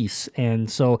release.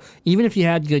 And so even if you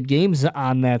had good games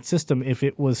on that system, if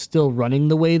it was still running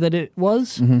the way that it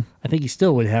was, I think you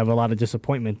still would have a lot of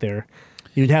disappointment there.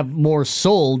 You'd have more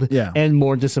sold and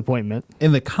more disappointment.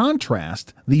 In the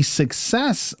contrast, the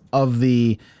success of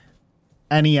the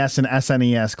NES and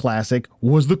SNES Classic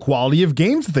was the quality of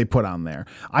games that they put on there.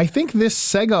 I think this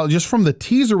Sega, just from the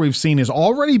teaser we've seen, is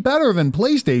already better than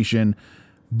PlayStation,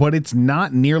 but it's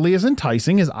not nearly as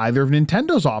enticing as either of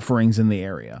Nintendo's offerings in the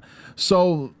area.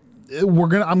 So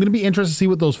I'm gonna be interested to see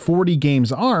what those 40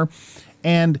 games are,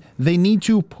 and they need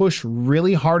to push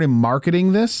really hard in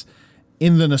marketing this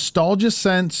in the nostalgia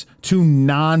sense to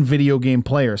non-video game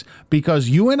players, because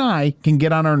you and I can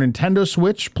get on our Nintendo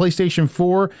Switch, PlayStation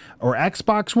 4, or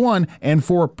Xbox One, and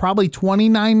for probably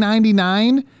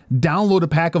 $29.99, download a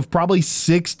pack of probably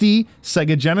 60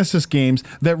 Sega Genesis games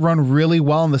that run really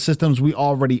well on the systems we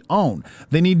already own.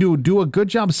 They need to do a good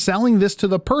job selling this to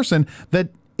the person that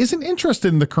isn't interested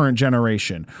in the current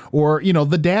generation, or,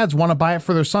 the dads want to buy it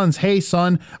for their sons. Hey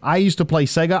son, I used to play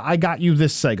Sega. I got you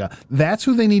this Sega. That's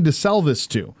who they need to sell this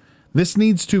to. This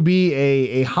needs to be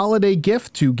a holiday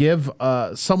gift to give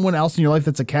someone else in your life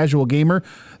that's a casual gamer.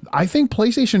 I think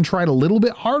PlayStation tried a little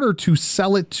bit harder to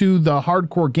sell it to the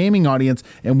hardcore gaming audience,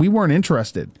 and we weren't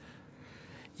interested.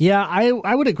 Yeah,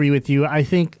 I would agree with you. I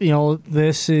think,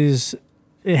 this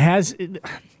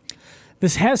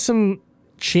has some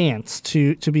chance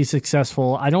to be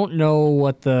successful. I don't know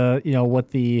what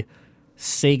the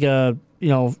Sega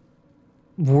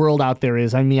world out there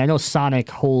is. I mean, I know Sonic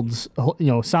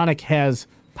Sonic has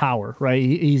power, right?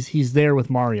 He's there with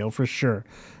Mario for sure.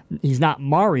 He's not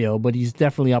Mario, but he's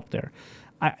definitely up there.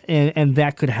 And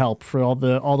that could help for all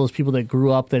those people that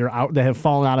grew up that have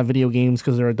fallen out of video games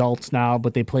because they're adults now,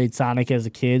 but they played Sonic as a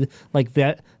kid. Like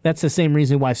that. That's the same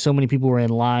reason why so many people were in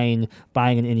line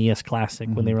buying an NES Classic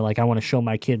when they were like, I want to show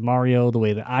my kid Mario the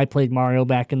way that I played Mario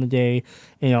back in the day,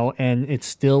 and it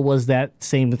still was that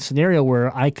same scenario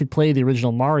where I could play the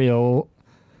original Mario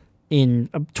in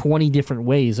 20 different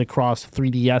ways across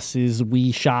 3DSs,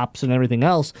 Wii shops, and everything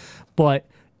else, but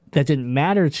that didn't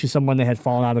matter to someone that had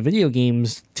fallen out of video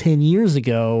games 10 years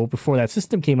ago before that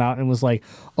system came out and was like,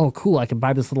 oh, cool, I can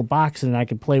buy this little box and I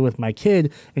can play with my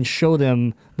kid and show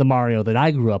them the Mario that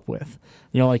I grew up with.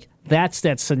 That's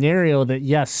that scenario that,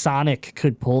 yes, Sonic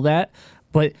could pull that.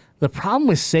 But the problem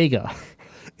with Sega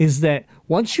is that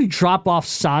once you drop off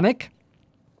Sonic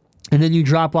and then you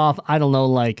drop off, I don't know,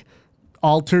 like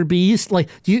Alter Beast,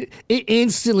 it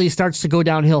instantly starts to go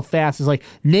downhill fast. It's like,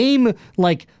 name,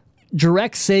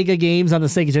 direct Sega games on the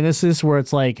Sega Genesis where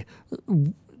it's like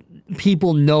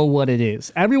people know what it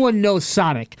is. Everyone knows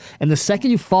Sonic. And the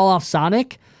second you fall off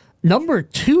Sonic, number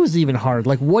 2 is even hard.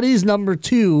 Like, what is number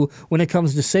 2 when it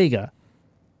comes to Sega?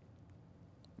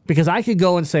 Because I could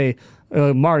go and say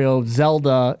Mario,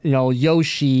 Zelda,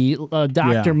 Yoshi,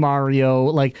 Dr. Mario.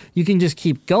 Like, you can just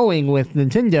keep going with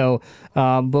Nintendo.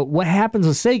 But what happens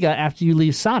with Sega after you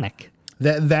leave Sonic?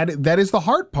 That is the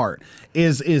hard part.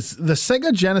 Is the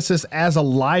Sega Genesis as a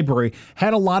library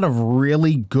had a lot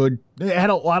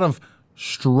of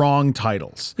strong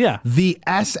titles. Yeah. The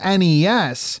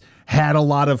SNES had a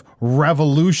lot of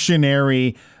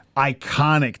revolutionary,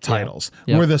 iconic titles.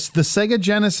 Yeah. Where the Sega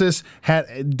Genesis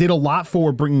did a lot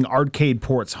for bringing arcade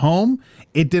ports home.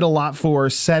 It did a lot for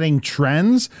setting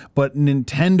trends, but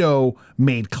Nintendo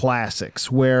made classics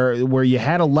where you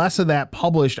had a less of that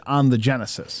published on the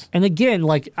Genesis. And again,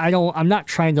 I'm not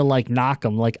trying to knock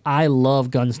them. I love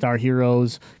Gunstar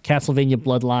Heroes, Castlevania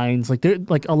Bloodlines.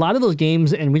 A lot of those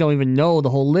games, and we don't even know the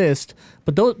whole list,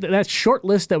 but that short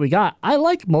list that we got, I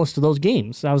like most of those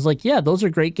games. I was like, yeah, those are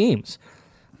great games.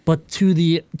 But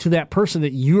to that person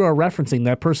that you are referencing,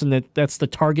 that person that's the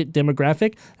target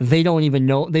demographic, they don't even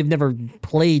know. They've never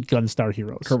played Gunstar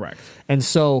Heroes. Correct. And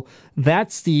so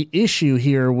that's the issue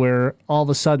here where all of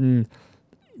a sudden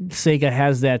Sega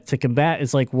has that to combat.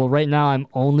 It's like, well, right now I'm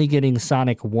only getting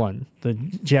Sonic 1. The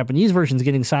Japanese version is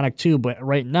getting Sonic 2, but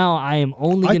right now I am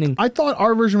only getting... I thought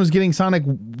our version was getting Sonic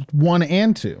 1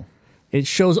 and 2. It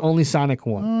shows only Sonic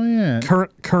 1. Oh, yeah.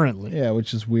 Currently. Yeah,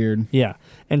 which is weird. Yeah.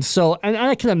 And so, and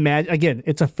I can imagine, again,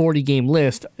 it's a 40-game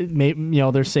list.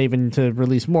 They're saving to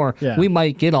release more. Yeah. We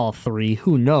might get all 3.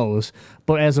 Who knows?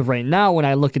 But as of right now, when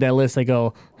I look at that list, I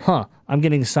go, I'm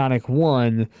getting Sonic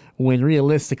 1, when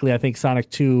realistically, I think Sonic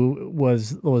 2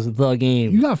 was the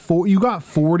game. You got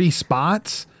 40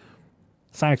 spots?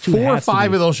 Sonic 2 4 or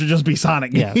 5 of those should just be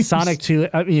Sonic games. Yeah, Sonic 2.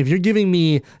 I mean, if you're giving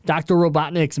me Dr.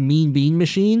 Robotnik's Mean Bean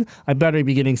Machine, I better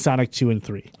be getting Sonic 2 and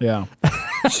 3. Yeah.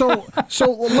 So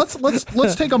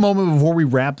let's take a moment before we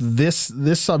wrap this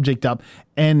subject up.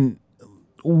 And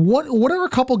what are a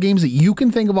couple games that you can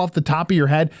think of off the top of your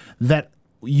head that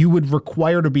you would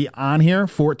require to be on here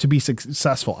for it to be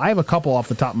successful? I have a couple off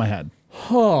the top of my head.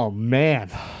 Oh man,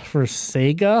 for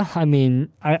Sega, I mean,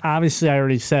 I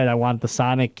already said I want the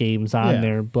Sonic games on Yeah.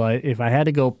 there, but if I had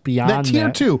to go beyond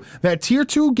that tier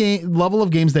two game level of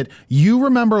games that you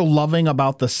remember loving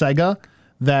about the Sega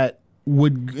that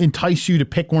would entice you to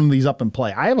pick one of these up and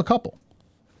play. I have a couple.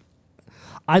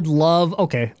 I'd love.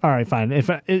 Okay, all right, fine.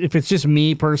 If it's just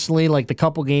me personally, like the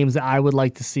couple games that I would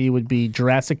like to see would be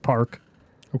Jurassic Park,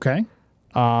 Okay.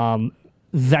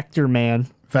 Vector Man.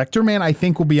 Vector Man, I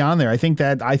think will be on there. I think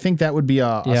that would be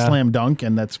a slam dunk,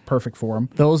 and that's perfect for him.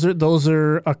 Those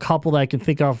are a couple that I can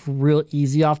think of real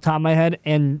easy off the top of my head,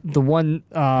 and the one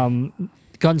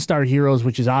Gunstar Heroes,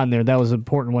 which is on there, that was an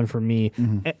important one for me.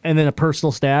 And then a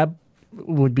personal stab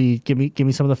would be give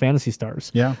me some of the Fantasy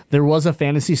Stars. Yeah. There was a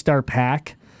Fantasy Star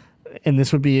pack, and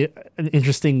this would be an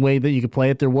interesting way that you could play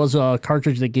it. There was a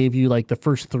cartridge that gave you like the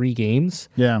first 3 games.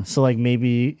 Yeah. So like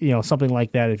maybe, something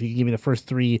like that. If you could give me the first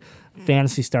 3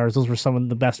 Fantasy Stars, those were some of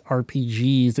the best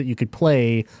RPGs that you could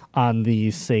play on the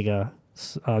Sega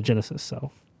Genesis. So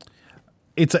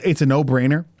It's a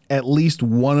no-brainer. At least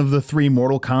one of the 3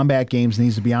 Mortal Kombat games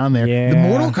needs to be on there. Yeah. The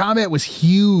Mortal Kombat was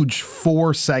huge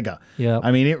for Sega. Yeah.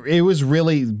 I mean, it was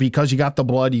really because you got the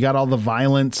blood, you got all the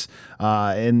violence,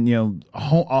 and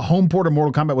a home port of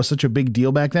Mortal Kombat was such a big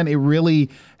deal back then. It really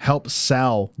helped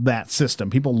sell that system.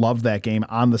 People loved that game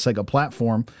on the Sega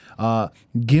platform.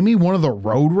 Give me one of the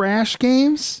Road Rash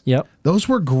games. Yep. Those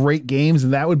were great games,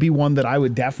 and that would be one that I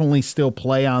would definitely still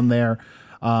play on there.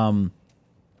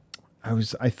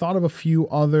 I thought of a few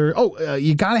other.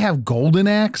 You got to have Golden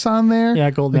Axe on there.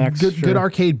 Yeah, Golden Axe, Good, sure. good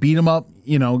arcade beat 'em up.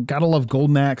 Gotta love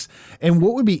Golden Axe. And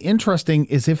what would be interesting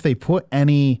is if they put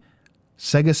any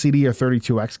Sega CD or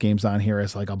 32X games on here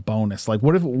as like a bonus. Like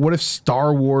what if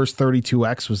Star Wars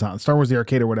 32X was on? Star Wars the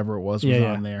Arcade or whatever it was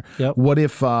on there. Yep. What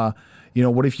if what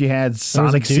if you had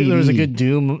Sonic CD? There was a good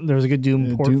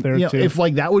Doom port there too. If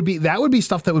like that would be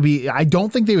stuff that would be. I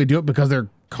don't think they would do it because they're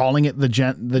calling it the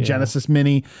Genesis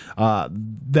Mini.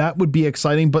 That would be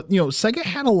exciting. But Sega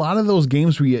had a lot of those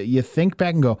games where you think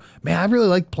back and go, man, I really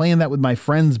liked playing that with my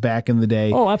friends back in the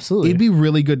day. Oh, absolutely. It'd be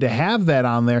really good to have that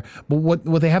on there. But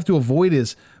what they have to avoid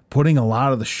is putting a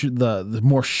lot of the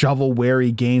more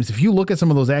shovel-wary games. If you look at some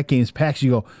of those games packs,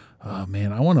 you go, oh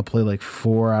man, I want to play like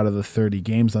 4 out of the 30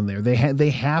 games on there. They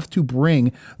have to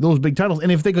bring those big titles.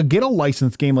 And if they could get a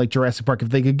licensed game like Jurassic Park, if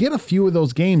they could get a few of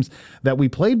those games that we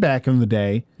played back in the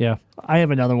day. Yeah, I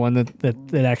have another one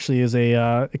that actually is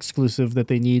a exclusive that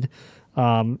they need.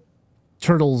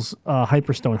 Turtles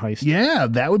Hyperstone Heist. Yeah,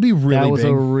 that would be really big. That was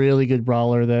a really good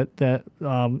brawler that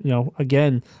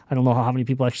again, I don't know how many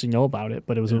people actually know about it,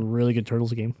 but it was a really good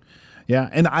Turtles game. Yeah,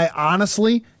 and I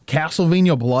honestly,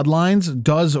 Castlevania Bloodlines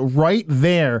does right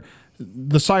there.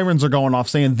 The sirens are going off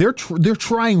saying they're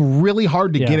trying really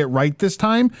hard to get it right this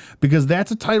time, because that's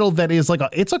a title that is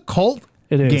it's a cult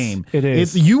game. It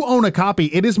is. You own a copy.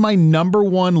 It is my number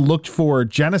one looked for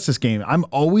Genesis game. I'm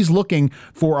always looking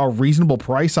for a reasonable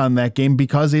price on that game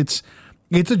because it's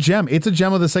a gem. It's a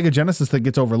gem of the Sega Genesis that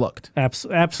gets overlooked.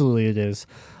 Absolutely, it is.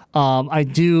 I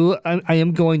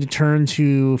am going to turn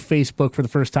to Facebook for the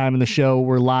first time in the show.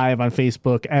 We're live on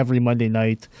Facebook every Monday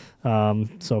night.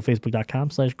 So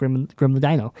facebook.com/Grim the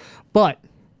Dino. But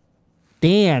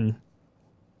Dan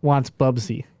wants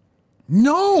Bubsy.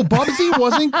 No, Bubsy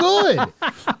wasn't good.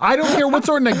 I don't care what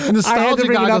sort of nostalgia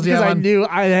goggles you have on.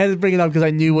 I had to bring it up because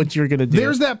I knew what you were going to do.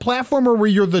 There's that platformer where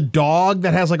you're the dog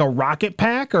that has like a rocket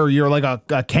pack, or you're like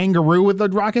a kangaroo with a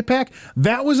rocket pack.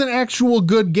 That was an actual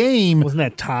good game. Wasn't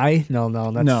that Ty? No,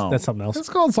 that's something else. It's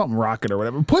called something Rocket or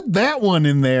whatever. Put that one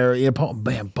in there. Yeah,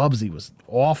 man, Bubsy was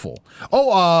awful.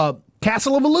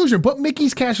 Castle of Illusion. Put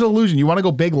Mickey's Castle of Illusion. You want to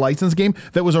go big license game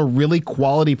that was a really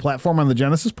quality platform on the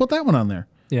Genesis? Put that one on there.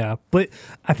 Yeah, but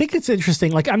I think it's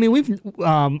interesting. Like, I mean, we've,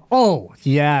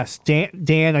 yes,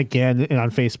 Dan again on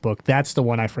Facebook. That's the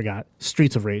one I forgot.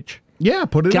 Streets of Rage. Yeah,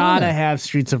 put it on there. Gotta have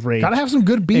Streets of Rage. Gotta have some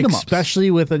good beat 'em ups.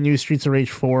 Especially with a new Streets of Rage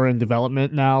 4 in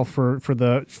development now for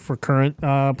current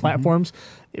platforms.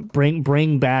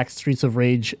 Bring back Streets of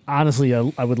Rage. Honestly,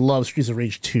 I would love Streets of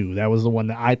Rage 2. That was the one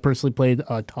that I personally played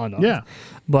a ton of. Yeah.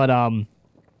 But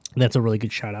that's a really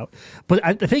good shout out. But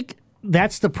I think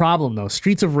that's the problem, though.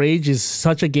 Streets of Rage is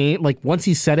such a game. Like, once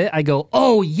he said it, I go,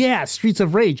 oh yeah, Streets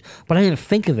of Rage. But I didn't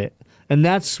think of it. And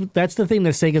that's the thing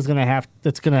that Sega's gonna have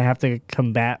to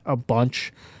combat a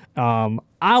bunch.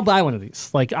 I'll buy one of these.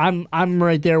 Like, I'm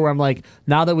right there where I'm like,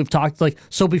 now that we've talked, like,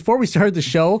 so before we started the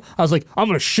show, I was like, I'm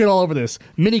gonna shit all over this.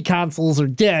 Mini consoles are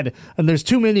dead, and there's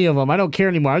too many of them. I don't care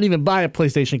anymore. I don't even buy a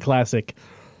PlayStation Classic.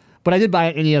 But I did buy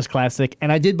an NES Classic,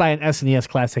 and I did buy an SNES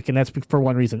Classic, and that's for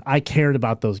one reason. I cared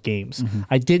about those games.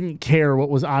 I didn't care what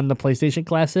was on the PlayStation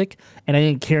Classic, and I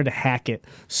didn't care to hack it.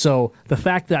 So the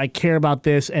fact that I care about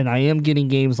this, and I am getting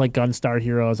games like Gunstar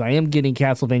Heroes, I am getting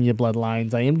Castlevania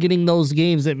Bloodlines, I am getting those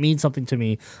games that mean something to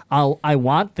me. I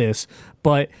want this,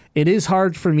 but it is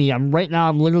hard for me. I'm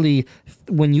literally,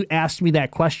 when you asked me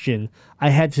that question, I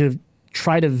had to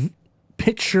try to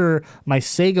picture my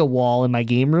Sega wall in my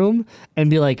game room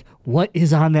and be like, what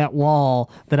is on that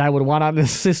wall that I would want on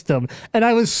this system? And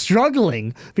I was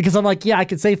struggling because I'm like, yeah, I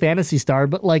could say Phantasy Star,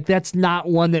 but like that's not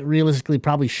one that realistically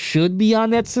probably should be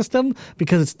on that system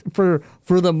because it's, for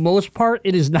the most part,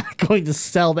 it is not going to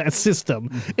sell that system.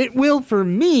 It will for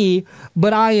me,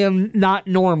 but I am not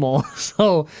normal.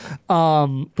 So,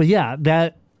 but yeah,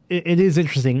 it is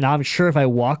interesting. Now, I'm sure if I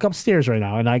walk upstairs right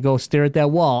now and I go stare at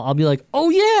that wall, I'll be like, oh,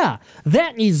 yeah,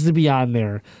 that needs to be on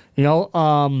there. You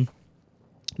know,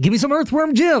 give me some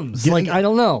Earthworm Jims. I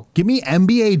don't know. Give me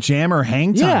NBA Jam or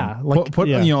Hang Time. Yeah. Put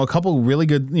you know, a couple really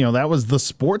good, you know, that was the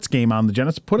sports game on the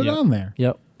Genesis. Put it on there.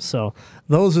 Yep. So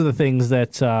those are the things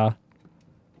that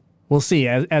we'll see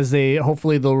as they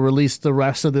hopefully they'll release the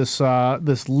rest of this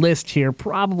this list here.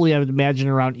 Probably I would imagine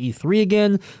around E3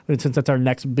 again, but since that's our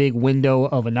next big window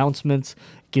of announcements,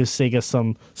 gives Sega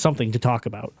something to talk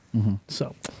about.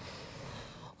 So,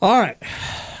 all right,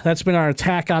 that's been our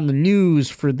attack on the news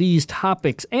for these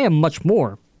topics and much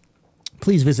more.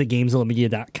 Please visit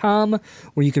GameZillaMedia.com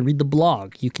where you can read the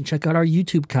blog. You can check out our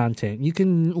YouTube content. You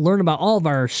can learn about all of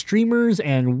our streamers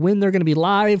and when they're going to be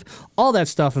live. All that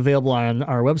stuff available on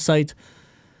our website.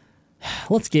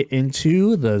 Let's get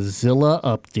into the Zilla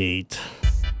update.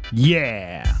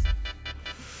 Yeah.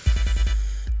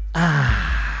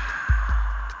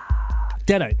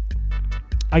 Deadite.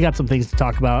 I got some things to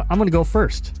talk about. I'm going to go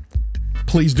first.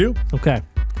 Please do. Okay.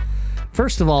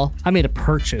 First of all, I made a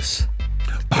purchase.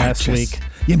 Last week.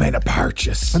 You made a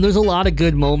purchase. And there's a lot of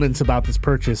good moments about this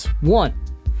purchase. One,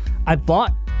 I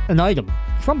bought an item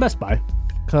from Best Buy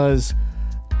because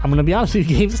I'm going to be honest with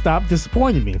you, GameStop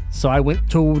disappointed me. So I went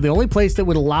to the only place that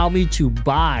would allow me to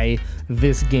buy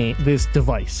this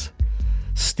device.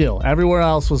 Still, everywhere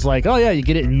else was like, oh yeah, you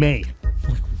get it in May.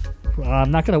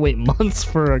 I'm not going to wait months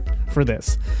for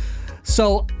this.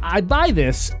 So I buy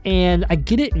this and I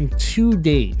get it in 2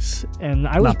 days, and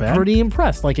I was pretty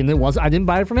impressed. I didn't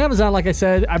buy it from Amazon, like I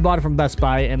said. I bought it from Best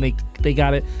Buy, and they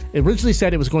got it. It originally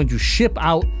said it was going to ship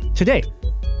out today.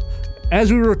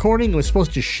 As we were recording, it was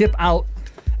supposed to ship out,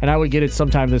 and I would get it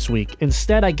sometime this week.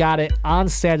 Instead, I got it on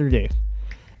Saturday,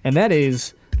 and that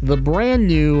is the brand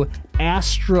new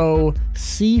Astro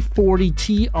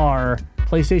C40TR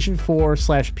PlayStation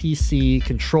 4/PC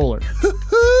controller.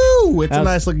 It's a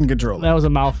nice looking controller. That was a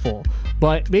mouthful.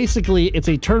 But basically, it's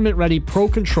a tournament-ready pro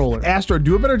controller. Astro,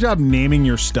 do a better job naming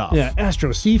your stuff. Yeah,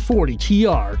 Astro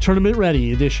C40TR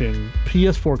Tournament-Ready Edition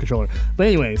PS4 controller. But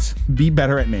anyways, be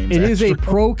better at names. It is a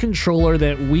pro controller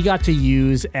that we got to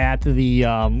use at the.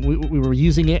 We were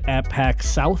using it at PAX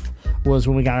South. Was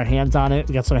when we got our hands on it.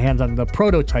 We got some hands on the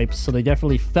prototypes, so they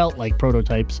definitely felt like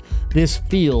prototypes. This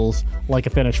feels like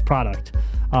a finished product.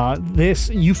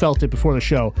 You felt it before the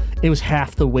show. It was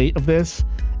half the weight of this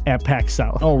at PAX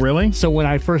South. Oh, really? So when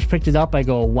I first picked it up, I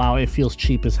go, wow, it feels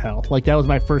cheap as hell. Like, that was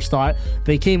my first thought.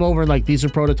 They came over and like, these are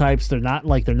prototypes. They're not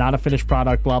a finished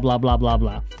product, blah, blah, blah, blah,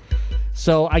 blah.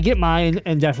 So I get mine,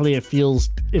 and definitely it feels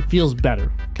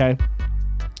better, okay?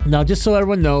 Now, just so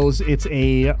everyone knows, it's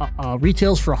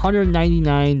retails for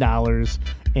 $199.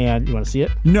 And you want to see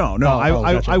it? No.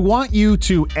 Gotcha. I want you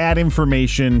to add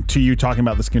information to you talking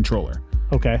about this controller.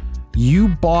 Okay. You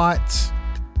bought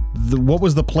what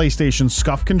was the PlayStation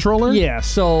SCUF controller? Yeah,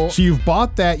 so you've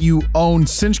bought that. You own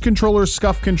Cinch controllers,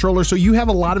 SCUF controllers, so you have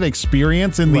a lot of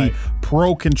experience in the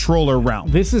pro controller realm.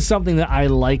 This is something that I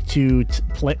like to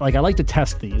play. Like, I like to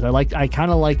test these. I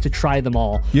kind of like to try them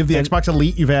all. You have the Xbox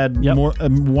Elite. You've had more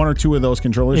one or two of those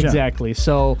controllers. Exactly. Yeah.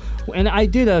 So, and I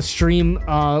did a stream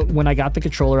when I got the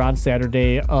controller on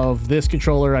Saturday of this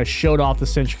controller. I showed off the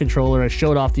Cinch controller. I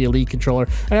showed off the Elite controller,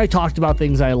 and I talked about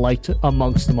things I liked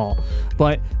amongst them all.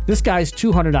 But this guy's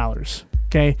 $200,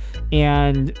 okay,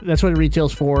 and that's what it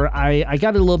retails for. I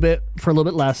got it a little bit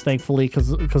less, thankfully,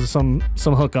 because of some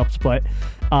hookups. But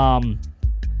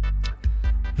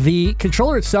the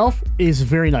controller itself is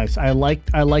very nice. I like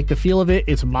the feel of it.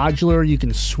 It's modular. You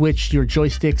can switch your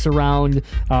joysticks around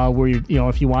where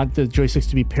if you want the joysticks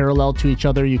to be parallel to each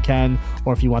other, you can,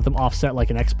 or if you want them offset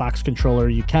like an Xbox controller,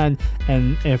 you can.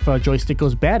 And if a joystick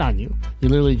goes bad on you, you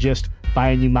literally just buy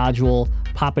a new module,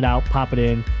 pop it out, pop it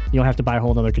in. You don't have to buy a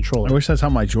whole other controller. I wish that's how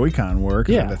my Joy-Con worked.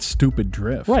 Yeah. That stupid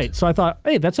drift. Right. So I thought,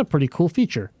 hey, that's a pretty cool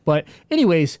feature. But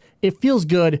anyways, it feels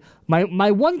good.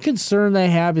 My one concern that I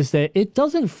have is that it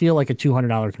doesn't feel like a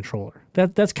 $200 controller.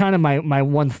 That's kind of my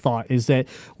one thought, is that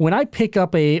when I pick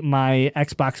up my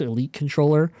Xbox Elite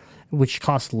controller, which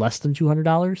costs less than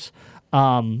 $200,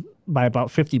 by about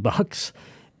 $50,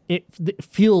 it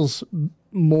feels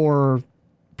more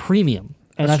premium.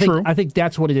 And That's true. I think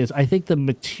that's what it is. I think the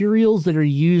materials that are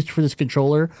used for this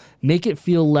controller make it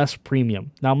feel less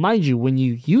premium. Now, mind you, when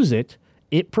you use it,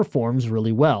 it performs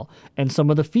really well. And some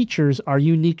of the features are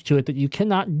unique to it that you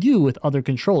cannot do with other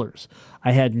controllers.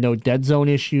 I had no dead zone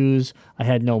issues. I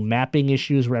had no mapping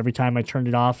issues where every time I turned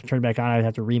it off and turned it back on, I'd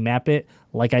have to remap it,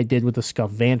 like I did with the Scuf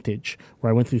Vantage,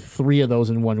 where I went through 3 of those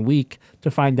in 1 week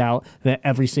to find out that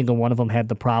every single one of them had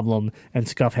the problem, and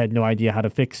Scuf had no idea how to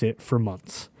fix it for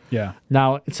months. Yeah.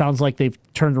 Now, it sounds like they've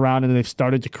turned around and they've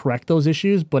started to correct those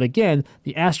issues. But again,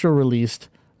 the Astro released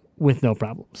with no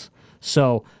problems.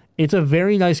 So it's a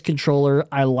very nice controller.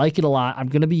 I like it a lot. I'm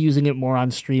going to be using it more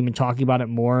on stream and talking about it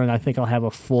more. And I think I'll have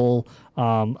a full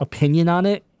opinion on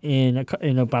it in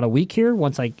about a week here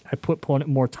once I put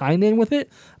more time in with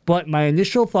it. But my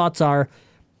initial thoughts are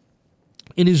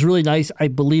it is really nice. I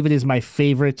believe it is my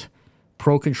favorite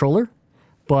Pro controller.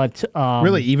 But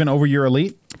really, even over your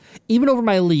Elite? Even over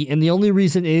my Elite, and the only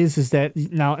reason is that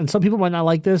now, and some people might not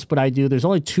like this, but I do. There's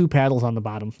only 2 paddles on the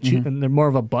bottom, and they're more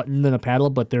of a button than a paddle,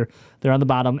 but they're on the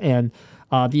bottom. And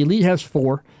the Elite has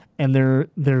 4, and they're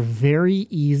very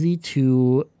easy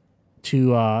to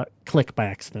click by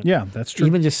accident. Yeah, that's true.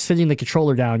 Even just sitting the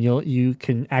controller down, you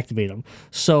can activate them.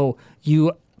 So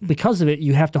because of it,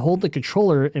 you have to hold the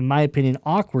controller, in my opinion,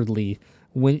 awkwardly.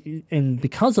 And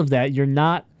because of that, you're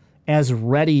not as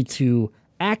ready to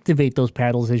activate those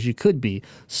paddles as you could be.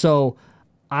 So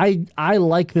I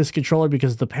like this controller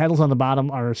because the paddles on the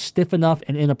bottom are stiff enough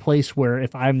and in a place where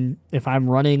if I'm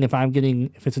running,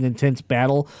 if it's an intense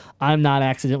battle, I'm not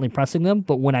accidentally pressing them.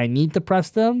 But when I need to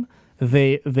press them,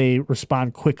 they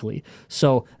respond quickly.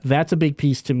 So that's a big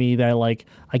piece to me that I like.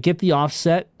 I get the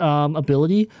offset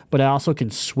ability, but I also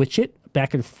can switch it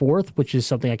back and forth, which is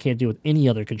something I can't do with any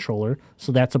other controller.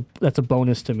 So that's a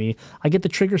bonus to me. I get the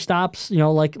trigger stops,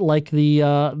 like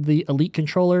the Elite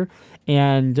controller,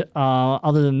 and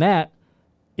other than that,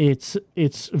 it's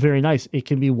very nice. It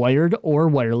can be wired or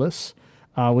wireless,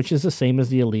 which is the same as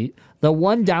the Elite. The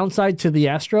one downside to the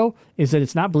Astro is that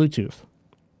it's not Bluetooth.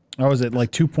 Oh, is it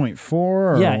like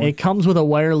 2.4? Yeah, it comes with a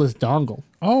wireless dongle.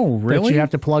 Oh, really? That you have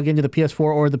to plug into the PS4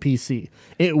 or the PC.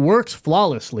 It works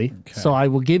flawlessly, so I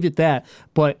will give it that.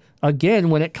 But again,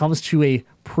 when it comes to a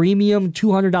premium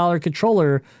 $200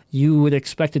 controller, you would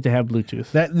expect it to have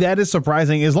Bluetooth. That is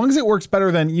surprising. As long as it works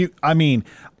better than you. I mean,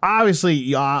 obviously,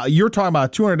 you're talking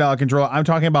about a $200 controller. I'm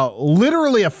talking about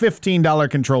literally a $15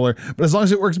 controller. But as long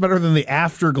as it works better than the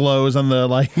afterglows on the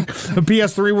the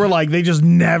PS3, where they just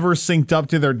never synced up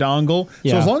to their dongle.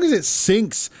 Yeah. So as long as it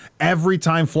syncs every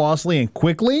time flawlessly and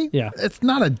quickly, it's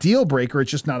not a deal breaker.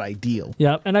 It's just not ideal.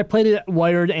 Yeah, and I played it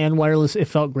wired and wireless. It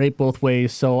felt great both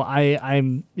ways. So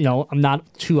I'm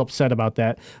not too upset about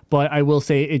that. But I will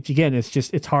say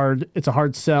it's hard. It's a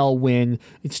hard sell when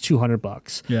it's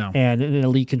 $200. Yeah. And an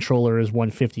Elite controller is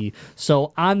 $150.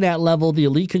 So on that level, the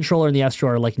Elite controller and the Astro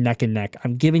are like neck and neck.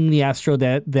 I'm giving the Astro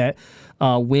that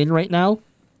win right now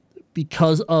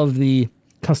because of the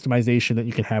customization that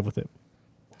you can have with it.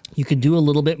 You can do a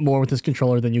little bit more with this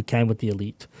controller than you can with the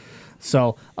Elite.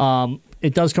 So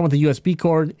it does come with a USB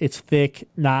cord. It's thick,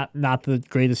 not the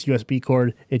greatest USB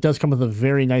cord. It does come with a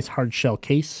very nice hard shell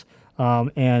case.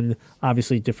 And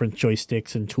obviously different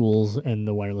joysticks and tools and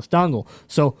the wireless dongle.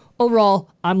 So overall,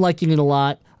 I'm liking it a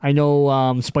lot. I know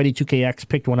Spidey2KX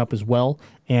picked one up as well,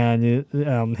 and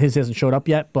his hasn't showed up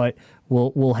yet, but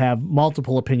we'll have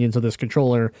multiple opinions of this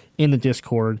controller in the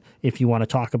Discord. If you want to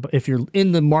talk about, if you're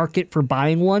in the market for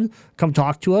buying one, come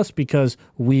talk to us because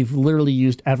we've literally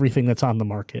used everything that's on the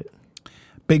market.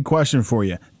 Big question for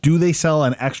you. Do they sell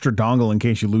an extra dongle in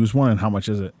case you lose one, and how much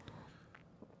is it?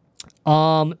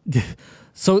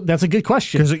 So that's a good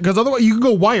question. Because otherwise you can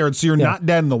go wired, so you're not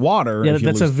dead in the water. Yeah,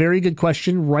 that's a very good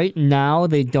question. Right now,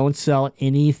 they don't sell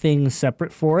anything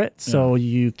separate for it, so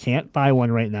you can't buy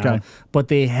one right now. Okay. But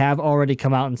they have already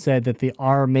come out and said that they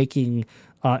are making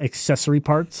accessory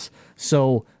parts.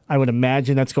 So I would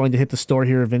imagine that's going to hit the store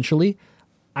here eventually.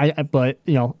 But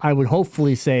I would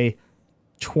hopefully say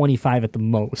 $25 at the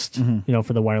most,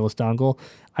 for the wireless dongle.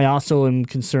 I also am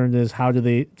concerned is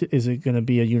is it going to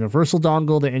be a universal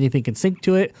dongle that anything can sync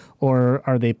to it, or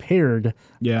are they paired,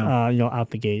 out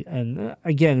the gate? And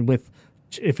again, with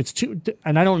two,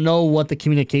 and I don't know what the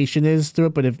communication is through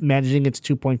it, but if managing it's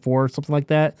 2.4 or something like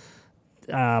that,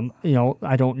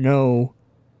 I don't know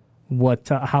what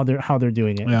how they're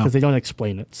doing it because they don't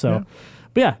explain it. So,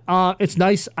 but yeah, it's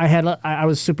nice. I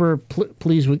was super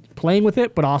pleased with playing with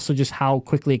it, but also just how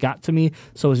quickly it got to me.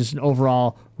 So it was just an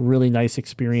overall really nice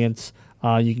experience.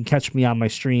 You can catch me on my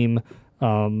stream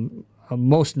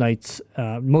most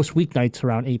weeknights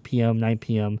around 8 p.m., 9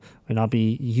 p.m., and I'll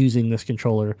be using this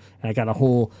controller. And I got a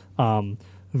whole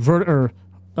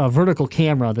vertical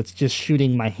camera that's just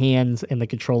shooting my hands and the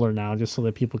controller now, just so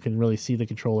that people can really see the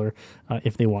controller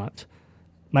if they want.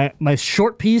 My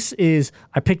short piece is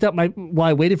I picked up while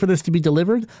I waited for this to be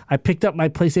delivered, I picked up my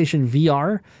PlayStation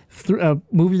VR,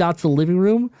 moved it out to the living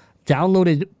room,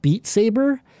 downloaded Beat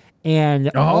Saber, and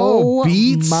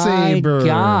Beat Saber. My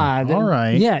God. All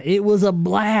right. Yeah, it was a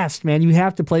blast, man. You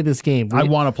have to play this game. I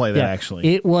want to play that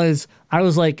actually. I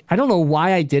was like, I don't know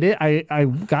why I did it.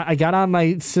 I got on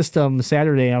my system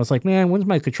Saturday and I was like, man, when's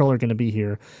my controller going to be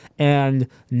here? And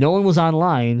no one was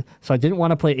online, so I didn't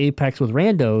want to play Apex with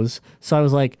randos. So I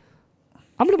was like,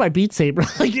 I'm going to buy Beat Saber. I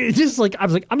was like, I'm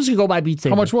just going to go buy Beat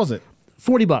Saber. How much was it?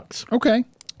 $40. Okay.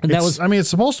 And it's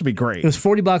supposed to be great. It was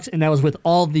 $40, and that was with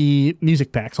all the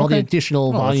music packs, all the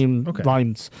additional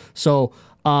volumes. So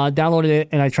downloaded it,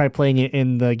 and I tried playing it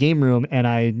in the game room, and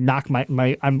I knocked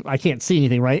I can't see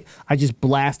anything, right? I just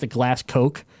blast a glass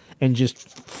Coke and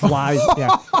just flies,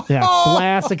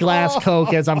 blast a glass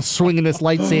Coke as I'm swinging this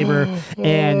lightsaber.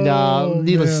 And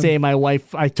needless to say, my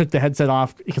wife, I took the headset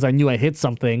off because I knew I hit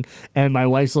something, and my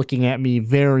wife's looking at me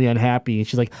very unhappy. And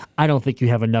she's like, I don't think you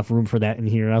have enough room for that in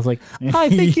here. And I was like, I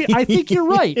think you're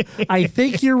right. I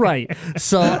think you're right.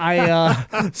 So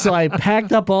I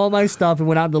packed up all my stuff and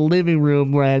went out in the living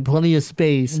room where I had plenty of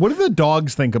space. What do the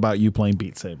dogs think about you playing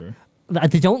Beat Saber?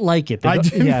 They don't like it.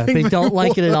 They don't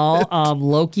like it at all.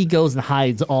 Loki goes and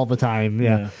hides all the time.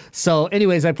 Yeah. So,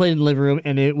 anyways, I played in the living room,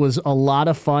 and it was a lot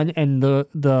of fun. And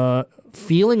the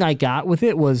feeling I got with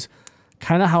it was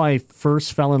kind of how I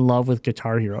first fell in love with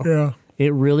Guitar Hero. Yeah.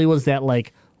 It really was that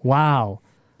like, wow,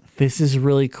 this is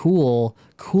really cool.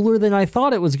 Cooler than I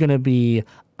thought it was going to be.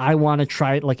 I want to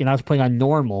try it. And I was playing on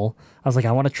normal. I was like,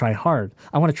 I want to try hard.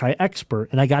 I want to try expert.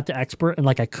 And I got to expert, and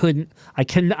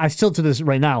I still to this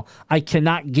right now, I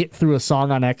cannot get through a song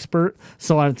on expert.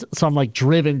 So I'm like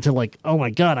driven to like, oh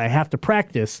my God, I have to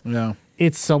practice. Yeah.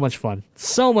 It's so much fun.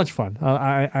 So much fun.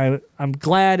 I'm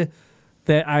glad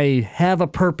that I have a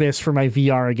purpose for my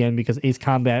VR again, because Ace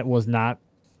Combat was not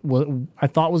what I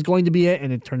thought was going to be it,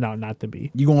 and it turned out not to be.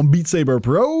 You going Beat Saber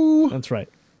Pro? That's right.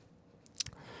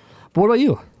 But what about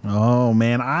you? Oh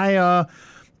man,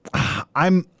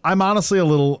 I'm honestly a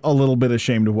little bit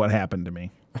ashamed of what happened to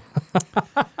me.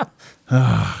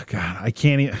 Oh God, I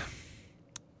can't even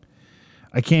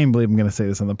believe I'm going to say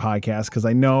this on the podcast, because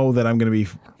I know that I'm going to be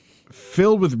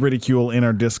filled with ridicule in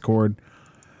our Discord.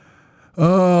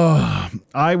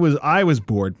 I was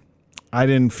bored. I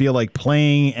didn't feel like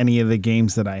playing any of the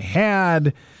games that I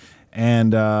had,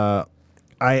 and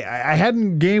I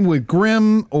hadn't gamed with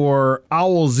Grim or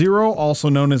Owl Zero, also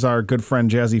known as our good friend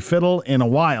Jazzy Fiddle, in a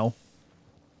while.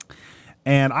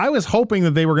 And I was hoping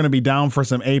that they were going to be down for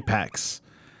some Apex.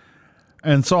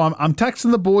 And so I'm texting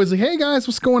the boys like, hey guys,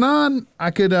 what's going on? I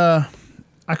could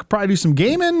probably do some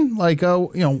gaming. Like,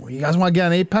 you guys want to get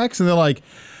on Apex? And they're like,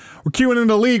 we're queuing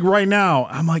into League right now.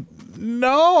 I'm like,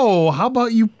 no, how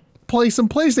about you play some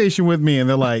PlayStation with me? And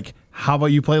they're like, how about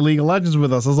you play League of Legends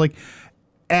with us? I was like,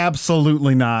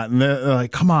 absolutely not. And they're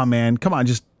like, come on, man. Come on.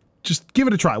 Just give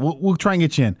it a try. We'll try and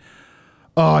get you in.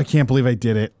 Oh, I can't believe I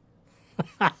did it.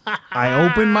 I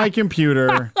opened my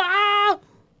computer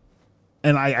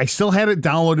and I still had it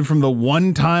downloaded from the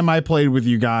one time I played with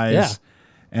you guys. Yeah.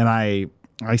 And I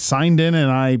signed in and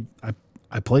I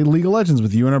played League of Legends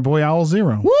with you and our boy Owl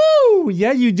Zero. Woo!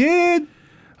 Yeah, you did.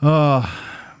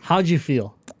 How'd you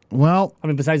feel? Well, I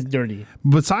mean, besides dirty.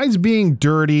 Besides being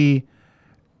dirty,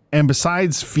 and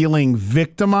besides feeling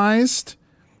victimized,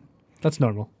 that's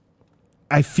normal.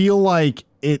 I feel like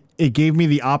it gave me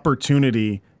the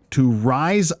opportunity to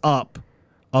rise up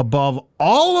above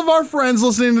all of our friends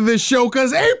listening to this show,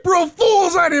 because April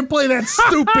Fools, I didn't play that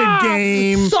stupid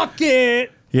game. Suck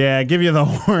it. Yeah, give you the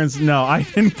horns. No, I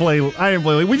didn't play.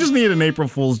 We just needed an April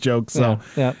Fool's joke. So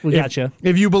yeah we got you.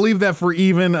 If you believe that for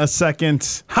even a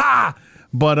second, ha!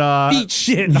 But eat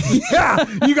shit. Yeah,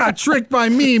 you got tricked by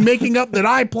me making up that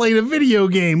I played a video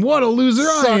game. What a loser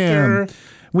I am.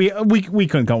 We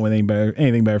couldn't come up with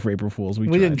anything better for April Fools. We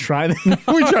didn't try that.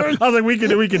 We tried. I was like, we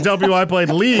could tell people I played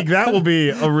League. That will be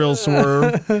a real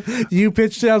swerve. You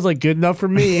pitched it. I was like, good enough for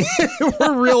me.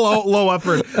 We're real low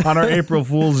effort on our April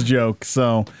Fool's joke.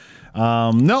 So,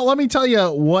 No, let me tell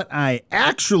you what I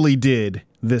actually did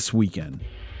this weekend.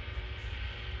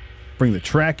 Bring the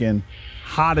track in.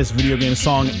 Hottest video game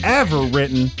song ever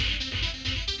written.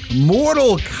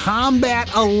 Mortal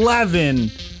Kombat 11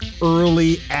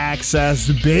 Early Access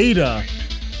Beta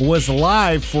was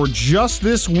live for just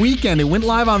this weekend. It went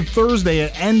live on Thursday.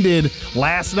 It ended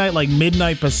last night, like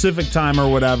midnight Pacific time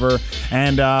or whatever.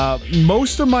 And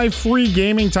most of my free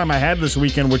gaming time I had this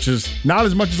weekend, which is not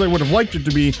as much as I would have liked it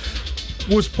to be,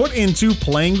 was put into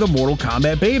playing the Mortal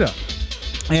Kombat beta.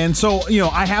 And so,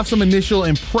 I have some initial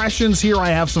impressions here. I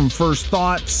have some first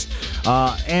thoughts,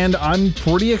 and I'm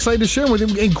pretty excited to share them with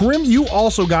you. And Grim, you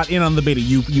also got in on the beta.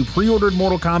 You pre-ordered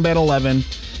Mortal Kombat 11.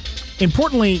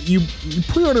 Importantly, you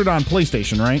pre-ordered on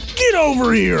PlayStation, right? Get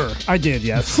over here! I did,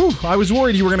 yes. Whew, I was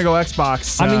worried you were going to go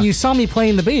Xbox. I mean, you saw me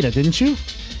playing the beta, didn't you?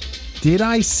 Did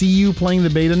I see you playing the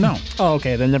beta? No. Oh,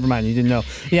 okay, then never mind. You didn't know.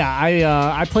 Yeah,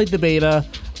 I played the beta,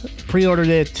 pre-ordered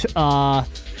it,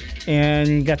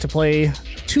 and got to play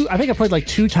two. I think I played like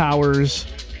 2 towers.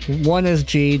 One is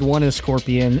Jade, one is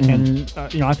Scorpion, and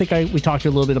I think we talked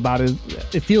a little bit about it.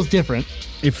 It feels different.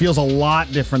 It feels a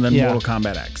lot different than Mortal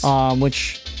Kombat X.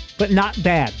 But not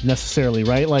bad necessarily,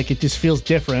 right? Like, it just feels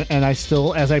different, and I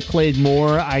still, as I played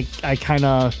more, I kind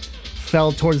of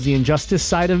fell towards the Injustice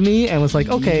side of me and was like,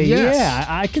 okay, yeah,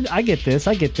 I get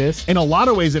this. In a lot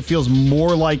of ways, it feels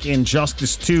more like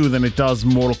Injustice 2 than it does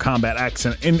Mortal Kombat X.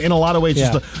 And in a lot of ways,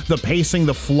 just the pacing,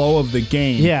 the flow of the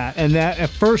game. Yeah, and that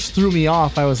at first threw me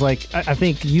off. I was like, I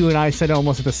think you and I said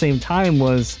almost at the same time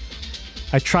was,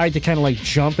 I tried to kind of like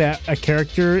jump at a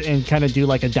character and kind of do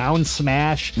like a down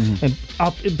smash and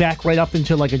back right up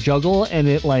into like a juggle, and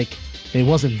it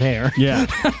wasn't there. Yeah.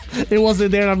 It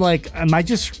wasn't there. And I'm like, am I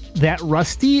just that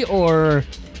rusty, or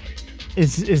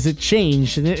is it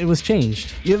changed? And it was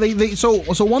changed. Yeah, so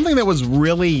one thing that was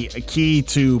really key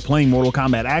to playing Mortal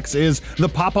Kombat X is the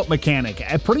pop-up mechanic.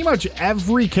 At pretty much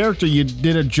every character, you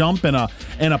did a jump and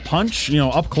a punch,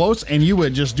 up close, and you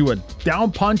would just do a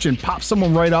down punch and pop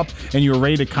someone right up, and you were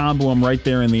ready to combo them right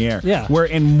there in the air. Yeah. Where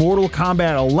in Mortal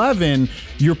Kombat 11,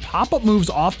 your pop-up moves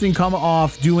often come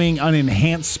off doing an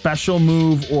enhanced special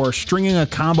move or stringing a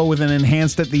combo with an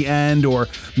enhanced at the end, or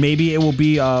maybe it will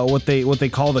be what they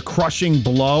call the crushing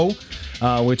blow,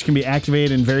 which can be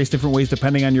activated in various different ways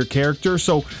depending on your character.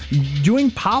 So doing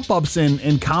pop-ups and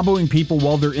comboing people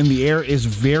while they're in the air is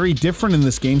very different in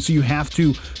this game, so you have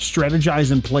to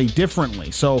strategize and play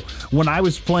differently. So when I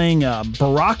was playing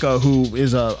Baraka, who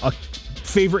is a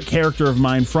favorite character of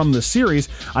mine from the series,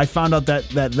 I found out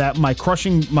that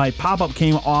my pop-up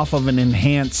came off of an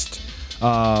enhanced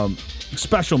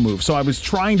special move. So I was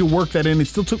trying to work that in. It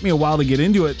still took me a while to get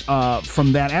into it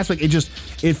from that aspect.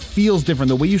 It feels different.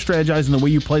 The way you strategize and the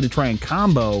way you play to try and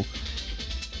combo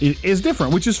is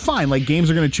different, which is fine. Like, games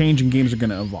are going to change and games are going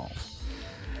to evolve.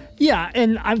 Yeah,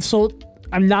 and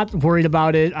I'm not worried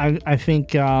about it. I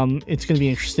think it's going to be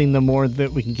interesting the more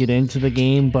that we can get into the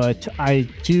game, but I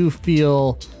do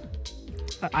feel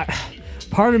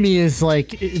part of me is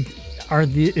like,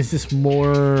 is this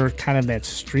more kind of that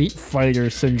Street Fighter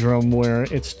syndrome where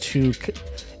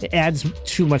it adds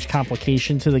too much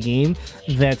complication to the game,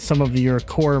 that some of your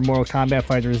core Mortal Kombat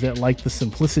fighters that like the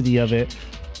simplicity of it,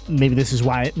 maybe this is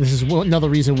another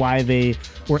reason why they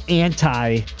were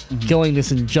anti going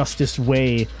this Injustice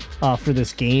way for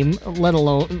this game, let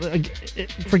alone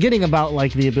forgetting about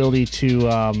like the ability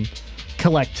to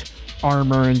collect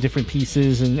armor and different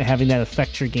pieces and having that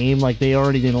affect your game. Like, they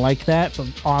already didn't like that, but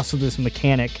also this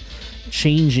mechanic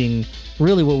changing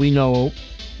really what we know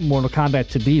Mortal Kombat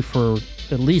to be for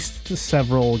at least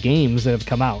several games that have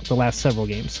come out, the last several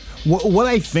games. What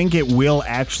I think it will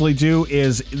actually do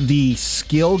is the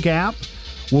skill gap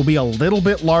will be a little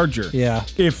bit larger. Yeah.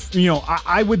 If,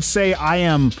 I would say I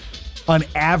am an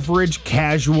average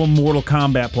casual Mortal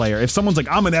Kombat player. If someone's like,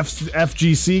 I'm an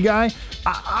FGC guy,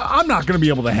 I'm not going to be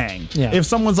able to hang. Yeah. If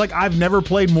someone's like, I've never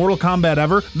played Mortal Kombat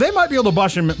ever, they might be able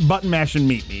to button mash and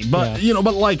meet me. But,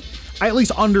 but like, I at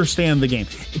least understand the game.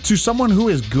 To someone who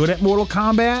is good at Mortal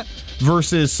Kombat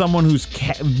versus someone who's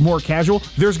more casual,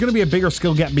 there's going to be a bigger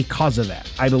skill gap because of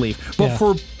that, I believe. But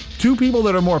for two people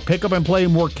that are more pick up and play,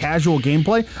 more casual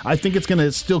gameplay, I think it's going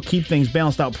to still keep things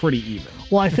balanced out pretty even.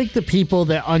 Well, I think the people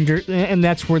that and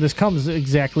that's where this comes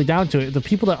exactly down to it. The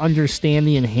people that understand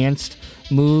the enhanced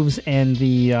moves and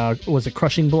the was it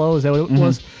crushing blow? Is that what it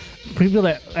was? People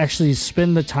that actually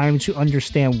spend the time to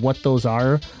understand what those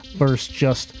are versus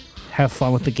just have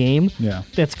fun with the game. Yeah,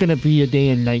 that's going to be a day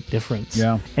and night difference.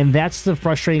 Yeah, and that's the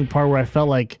frustrating part where I felt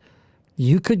like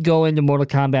you could go into Mortal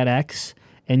Kombat X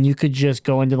and you could just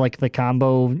go into like the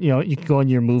combo, you could go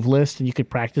into your move list and you could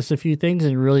practice a few things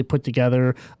and really put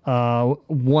together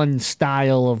one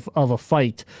style of a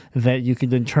fight that you could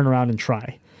then turn around and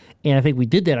try. And I think we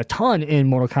did that a ton in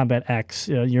Mortal Kombat X,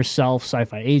 yourself,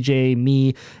 Sci-Fi AJ,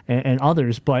 me, and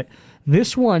others. But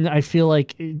this one, I feel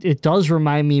like it does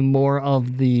remind me more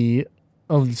of the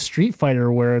Street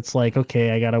Fighter, where it's like,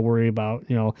 okay, I got to worry about,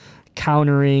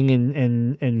 countering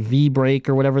and V-break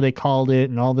or whatever they called it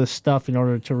and all this stuff in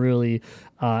order to really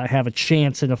have a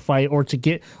chance in a fight, or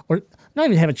not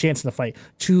even have a chance in the fight,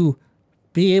 to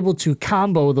be able to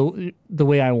combo the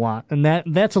way I want. And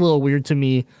that's a little weird to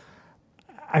me.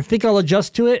 I think I'll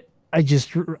adjust to it. I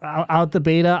just, out the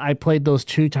beta, I played those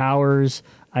 2 towers.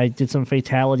 I did some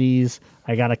fatalities.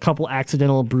 I got a couple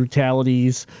accidental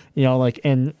brutalities,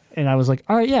 and I was like,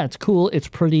 all right, yeah, it's cool. It's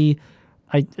pretty.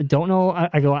 I don't know.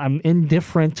 I'm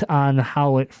indifferent on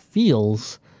how it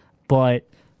feels, but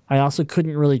I also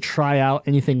couldn't really try out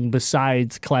anything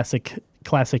besides classic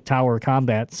tower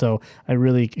combat. So I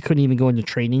really couldn't even go into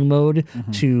training mode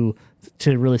to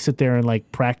really sit there and like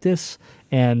practice.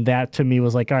 And that to me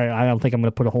was like, all right, I don't think I'm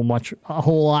going to put a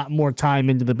whole lot more time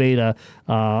into the beta.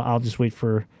 I'll just wait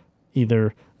for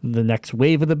either the next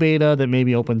wave of the beta that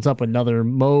maybe opens up another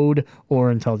mode,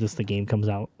 or until just the game comes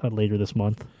out later this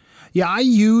month. Yeah,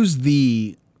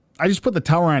 I just put the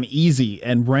tower on easy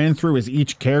and ran through as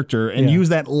each character and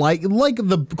used that like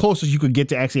the closest you could get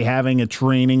to actually having a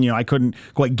training. I couldn't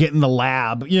quite get in the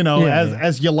lab,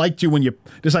 as you like to when you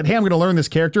decide, hey, I'm going to learn this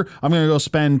character. I'm going to go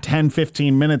spend 10,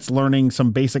 15 minutes learning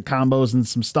some basic combos and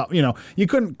some stuff. You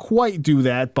couldn't quite do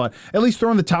that, but at least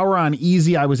throwing the tower on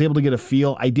easy, I was able to get a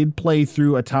feel. I did play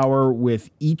through a tower with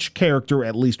each character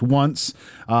at least once.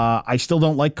 I still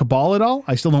don't like Cabal at all.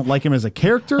 I still don't like him as a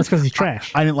character. That's because he's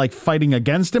trash. I didn't like fighting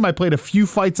against him. I played a few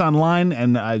fights online,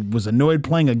 and I was annoyed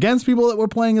playing against people that were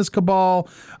playing as Cabal.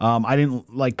 I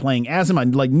didn't like playing as him. I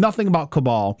like nothing about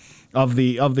Cabal. Of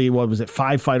the what was it,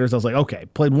 5 fighters? I was like, okay,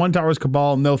 played 1 tower as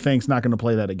Cabal. No thanks, not going to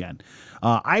play that again.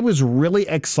 I was really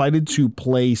excited to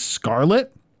play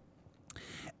Scarlet,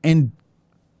 and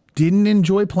didn't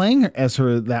enjoy playing as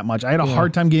her that much. I had a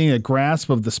hard time getting a grasp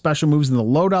of the special moves and the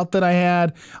loadout that I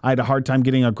had. I had a hard time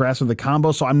getting a grasp of the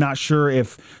combo, so I'm not sure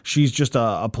if she's just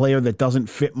a player that doesn't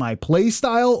fit my play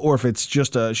style, or if it's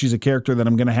just she's a character that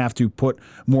I'm going to have to put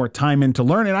more time in to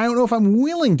learn, and I don't know if I'm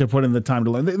willing to put in the time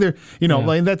to learn.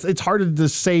 Like it's hard to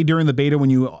say during the beta when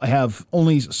you have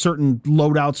only certain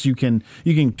loadouts. You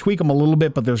can tweak them a little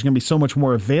bit, but there's going to be so much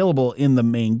more available in the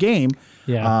main game.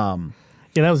 Yeah.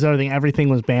 Yeah, that was the other thing. Everything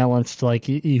was balanced. Like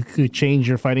you could change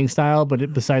your fighting style,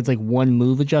 but besides like one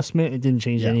move adjustment, it didn't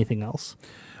change anything else.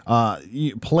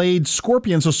 You played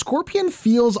Scorpion, so Scorpion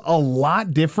feels a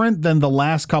lot different than the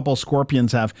last couple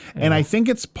Scorpions have, and I think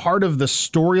it's part of the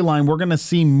storyline. We're going to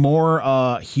see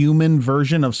more human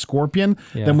version of Scorpion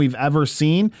than we've ever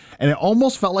seen, and it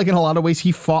almost felt like in a lot of ways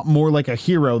he fought more like a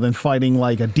hero than fighting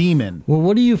like a demon. Well,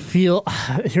 what do you feel?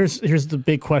 Here's the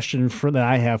big question that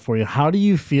I have for you. How do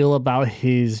you feel about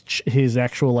his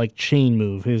actual like chain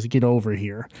move, his get over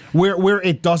here, where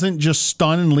it doesn't just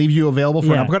stun and leave you available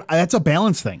for an uppercut? That's a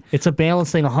balance thing. It's a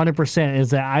balance thing 100%. Is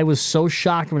that I was so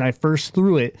shocked when I first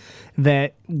threw it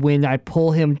that when I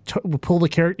pull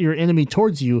your enemy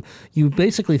towards you, you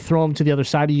basically throw him to the other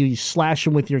side of you. You slash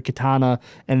him with your katana,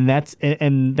 and that's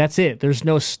it. There's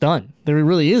no stun. There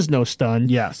really is no stun.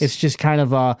 Yes, it's just kind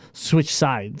of switch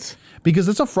sides. Because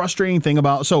it's a frustrating thing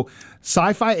about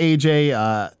Sci-Fi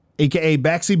AJ. AKA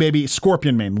Baxi Baby,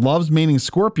 Scorpion main, loves maining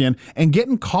Scorpion, and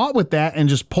getting caught with that and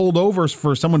just pulled over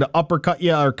for someone to uppercut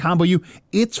you or combo you,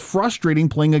 it's frustrating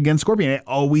playing against Scorpion. It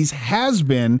always has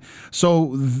been.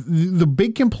 So the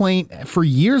big complaint for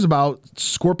years about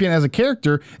Scorpion as a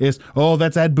character is,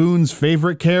 that's Ed Boon's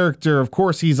favorite character. Of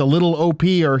course, he's a little OP,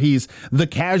 or he's the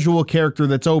casual character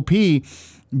that's OP.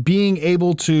 Being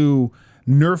able to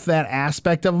nerf that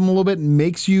aspect of him a little bit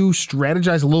makes you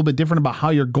strategize a little bit different about how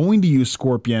you're going to use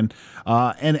Scorpion.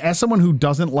 And as someone who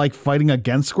doesn't like fighting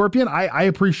against Scorpion, I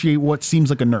appreciate what seems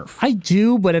like a nerf. I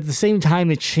do, but at the same time,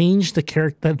 it changed the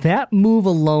character. That move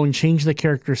alone changed the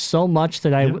character so much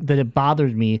that it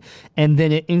bothered me, and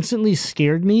then it instantly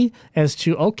scared me as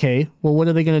to, okay, well, what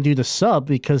are they going to do to sub?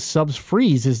 Because sub's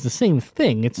freeze is the same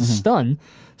thing. It's a stun.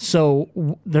 So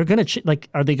they're going to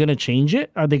are they going to change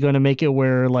it? Are they going to make it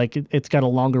where like it's got a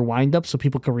longer wind up so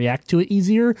people can react to it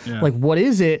easier? Yeah. Like, what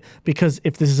is it? Because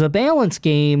if this is a balance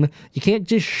game, you can't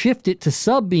just shift it to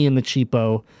sub being the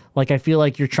cheapo. Like, I feel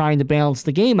like you're trying to balance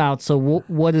the game out. So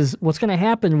what's going to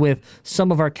happen with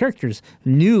some of our characters?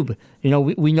 Noob,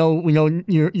 we know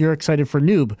you're excited for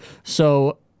Noob.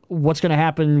 So what's going to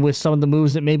happen with some of the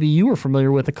moves that maybe you were familiar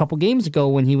with a couple games ago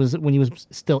when he was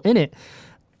still in it.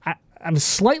 I'm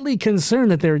slightly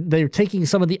concerned that they're taking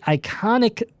some of the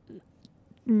iconic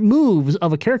moves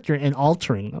of a character and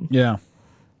altering them. Yeah.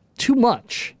 Too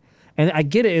much. And I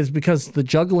get it is because the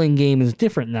juggling game is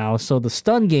different now, so the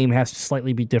stun game has to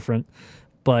slightly be different.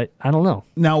 But I don't know.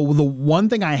 Now, the one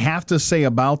thing I have to say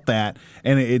about that,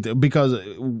 and because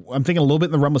I'm thinking a little bit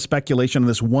in the realm of speculation on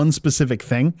this one specific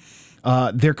thing,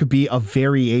 there could be a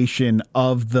variation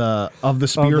of the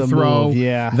spear throw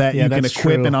move, that you can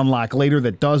equip and unlock later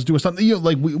that does do something.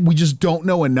 Like we just don't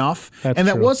know enough. That's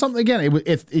that true. was something, again,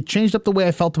 it changed up the way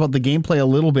I felt about the gameplay a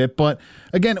little bit. But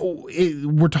again,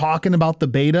 we're talking about the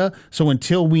beta, so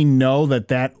until we know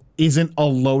that isn't a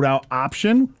loadout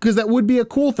option, because that would be a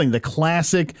cool thing. The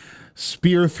classic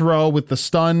spear throw with the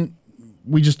stun,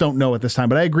 we just don't know at this time.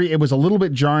 But I agree, it was a little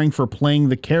bit jarring for playing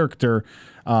the character.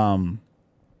 Yeah.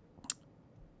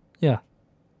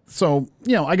 So,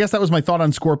 I guess that was my thought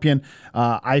on Scorpion.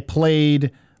 I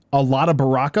played a lot of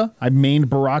Baraka. I mained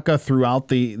Baraka throughout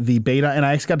the beta, and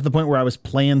I actually got to the point where I was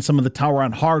playing some of the tower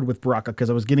on hard with Baraka because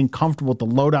I was getting comfortable with the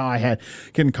loadout I had,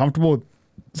 getting comfortable with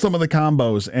some of the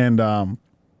combos, and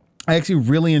I actually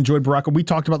really enjoyed Baraka. We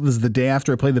talked about this the day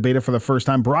after I played the beta for the first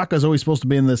time. Baraka is always supposed to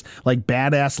be in this like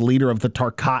badass leader of the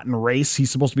Tarkatan race.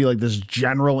 He's supposed to be like this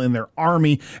general in their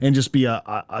army and just be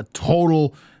a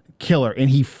total killer, and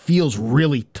he feels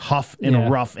really tough and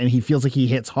rough, and he feels like he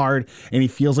hits hard, and he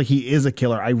feels like he is a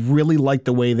killer. I really like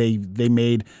the way they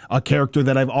made a character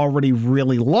that I've already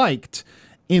really liked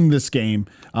in this game,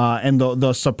 and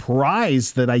the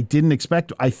surprise that I didn't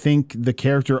expect. I think the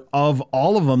character of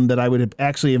all of them that I would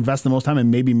actually invest the most time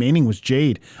in maybe maining was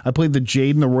Jade. I played the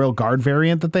Jade and the Royal Guard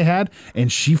variant that they had, and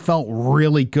she felt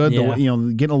really good. Yeah.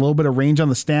 Getting a little bit of range on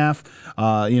the staff,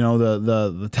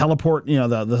 the teleport,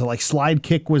 the like slide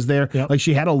kick was there. Yep. Like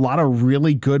she had a lot of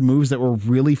really good moves that were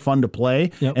really fun to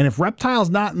play. Yep. And if Reptile's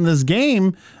not in this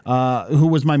game, who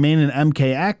was my main in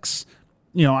MKX,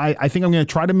 I think I'm going to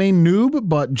try to main Noob,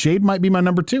 but Jade might be my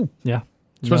number 2. Yeah.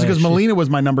 Especially because Melina was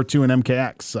my number 2 in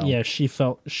MKX. So. Yeah, she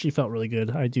felt really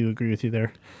good. I do agree with you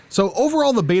there. So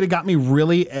overall, the beta got me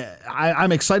really.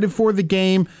 I'm excited for the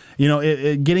game.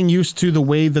 Getting used to the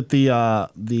way that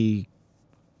the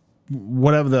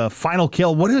final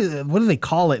kill. What do they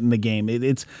call it in the game?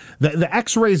 It's the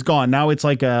X-ray's gone. Now it's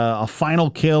like a final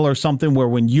kill or something where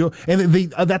when you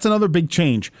that's another big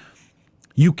change.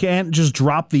 You can't just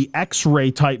drop the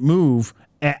X-ray type move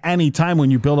at any time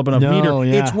when you build up enough meter.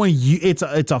 Yeah. It's when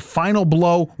it's a final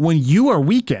blow when you are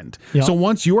weakened. Yep. So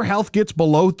once your health gets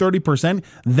below 30%,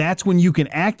 that's when you can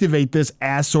activate this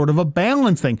as sort of a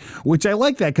balance thing, which I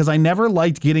like that because I never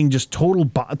liked getting just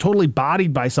totally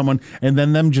bodied by someone and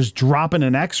then them just dropping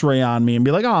an X-ray on me and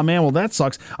be like, oh man, well that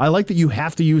sucks. I like that you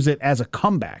have to use it as a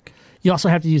comeback. You also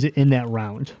have to use it in that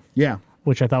round. Yeah.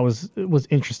 Which I thought was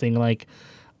interesting. Like,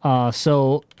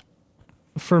 so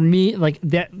for me, like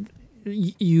that,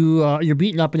 you're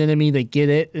beating up an enemy, they get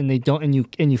it, and they don't,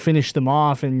 and you finish them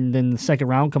off, and then the second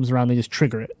round comes around, they just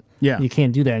trigger it. Yeah, you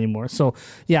can't do that anymore. So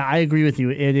yeah, I agree with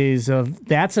you. It is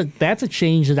that's a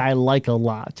change that I like a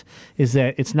lot. Is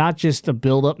that it's not just a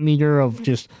build up meter of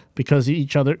just because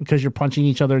you're punching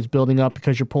each other, it's building up,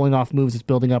 because you're pulling off moves, it's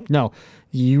building up. No,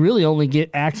 you really only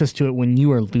get access to it when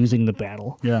you are losing the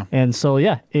battle. Yeah, and so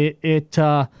yeah,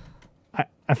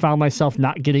 I found myself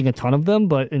not getting a ton of them,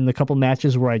 but in the couple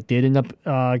matches where I did end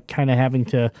up kind of having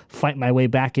to fight my way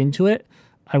back into it,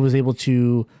 I was able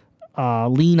to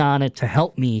lean on it to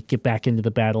help me get back into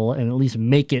the battle and at least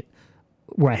make it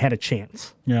where I had a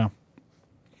chance. Yeah.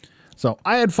 So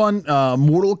I had fun.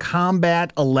 Mortal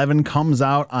Kombat 11 comes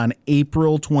out on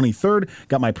April 23rd.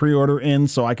 Got my pre-order in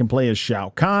so I can play as Shao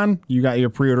Kahn. You got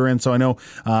your pre-order in, so I know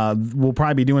we'll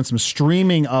probably be doing some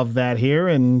streaming of that here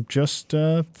in just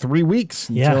 3 weeks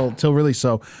until release.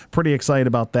 So pretty excited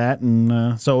about that.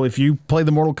 And so if you play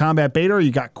the Mortal Kombat beta or you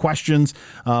got questions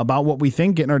about what we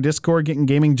think, get in our Discord, get in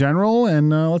Gaming General, and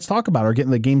let's talk about it, or get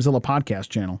in the Gamezilla podcast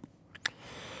channel.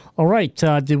 All right.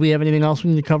 Did we have anything else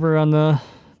we need to cover on the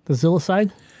Zilla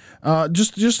side?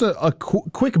 Just a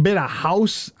quick bit of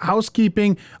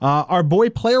housekeeping. Our boy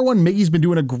Player One Miggy's been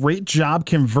doing a great job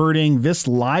converting this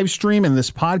live stream and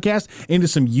this podcast into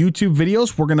some YouTube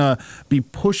videos. We're gonna be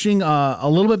pushing a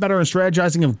little bit better and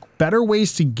strategizing of better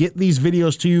ways to get these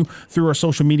videos to you through our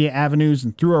social media avenues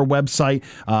and through our website.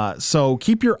 So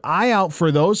keep your eye out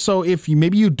for those. So if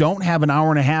maybe you don't have an hour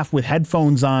and a half with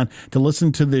headphones on to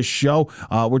listen to this show,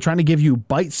 we're trying to give you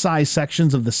bite-sized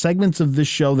sections of the segments of this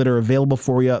show that are available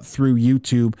for you through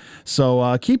YouTube.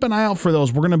 So keep an eye out for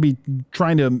those. We're going to be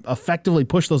trying to effectively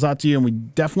push those out to you, and we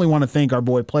definitely want to thank our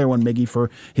boy Player One Miggy for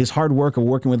his hard work of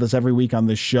working with us every week on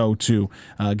this show to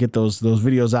get those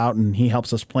videos out, and he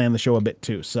helps us plan the show a bit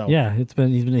too. So yeah, he's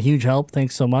been a huge help.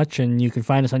 Thanks so much, and you can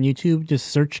find us on YouTube. Just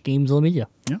search Gamezilla Media.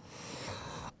 Yeah.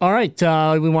 All right,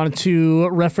 we wanted to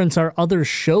reference our other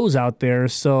shows out there.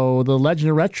 So the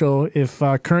Legend of Retro, if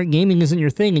current gaming isn't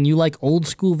your thing and you like old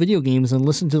school video games, then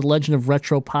listen to the Legend of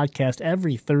Retro podcast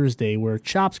every Thursday, where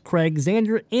Chops, Craig,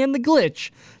 Xander, and The Glitch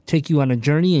take you on a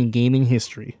journey in gaming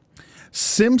history.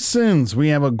 Simpsons. We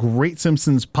have a great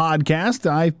Simpsons podcast.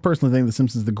 I personally think The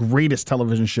Simpsons is the greatest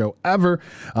television show ever.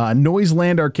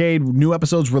 Noiseland Arcade, new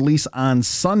episodes release on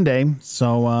Sunday.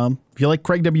 So if you like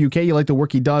Craig WK, you like the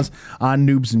work he does on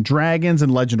Noobs and Dragons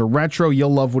and Legend of Retro,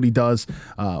 you'll love what he does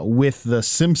with The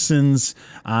Simpsons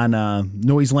on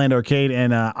Noiseland Arcade.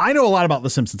 And I know a lot about The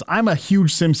Simpsons. I'm a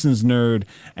huge Simpsons nerd,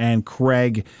 and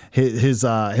Craig, his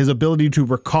ability to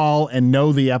recall and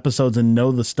know the episodes and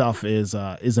know the stuff is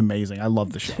amazing. I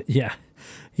love the show. Yeah.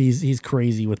 He's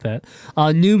crazy with that.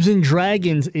 Noobs and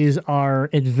Dragons is our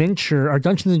adventure, our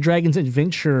Dungeons and Dragons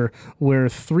adventure, where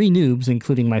 3 noobs,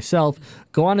 including myself,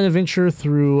 go on an adventure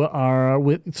through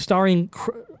starring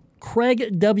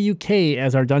Craig WK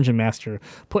as our dungeon master,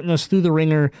 putting us through the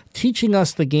ringer, teaching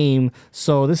us the game.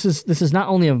 So this is not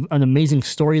only an amazing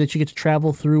story that you get to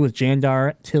travel through with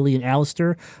Jandar, Tilly, and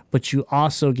Alistair, but you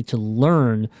also get to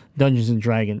learn Dungeons and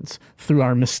Dragons through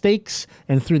our mistakes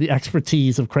and through the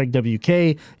expertise of Craig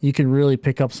WK. You can really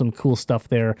pick up some cool stuff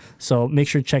there. So make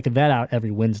sure to check that out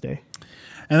every Wednesday.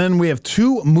 And then we have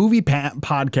 2 movie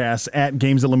podcasts at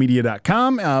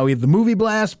GameZillaMedia.com. We have the Movie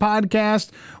Blast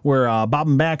podcast, where Bob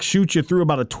and Back shoot you through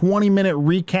about a 20-minute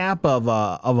recap of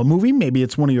a movie. Maybe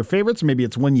it's one of your favorites. Maybe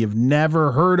it's one you've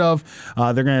never heard of.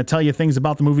 They're going to tell you things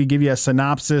about the movie, give you a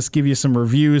synopsis, give you some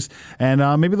reviews, and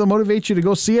maybe they'll motivate you to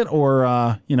go see it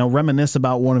or reminisce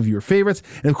about one of your favorites.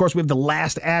 And, of course, we have the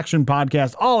Last Action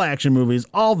podcast, all action movies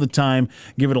all the time.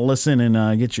 Give it a listen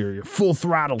and get your full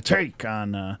throttle take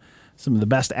on some of the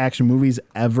best action movies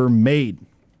ever made.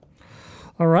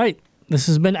 All right. This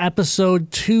has been episode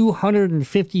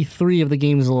 253 of the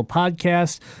Gamezilla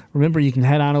podcast. Remember, you can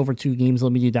head on over to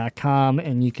GameZillaMedia.com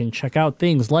and you can check out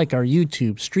things like our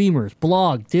YouTube, streamers,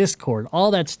 blog, Discord, all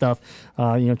that stuff,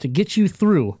 to get you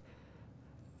through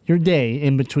your day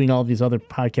in between all these other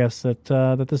podcasts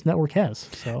that this network has.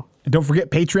 So. And don't forget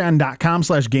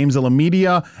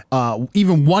patreon.com/GameZillaMedia.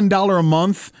 Even $1 a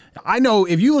month. I know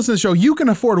if you listen to the show, you can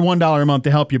afford $1 a month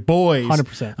to help your boys.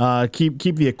 100%.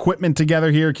 Keep the equipment together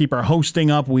here. Keep our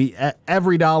hosting up.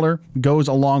 Every dollar goes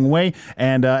a long way.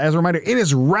 And as a reminder, it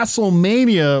is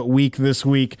WrestleMania week this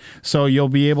week, so you'll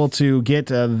be able to get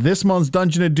this month's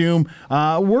Dungeon of Doom.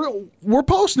 We're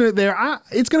posting it there.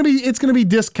 It's gonna be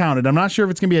discounted. I'm not sure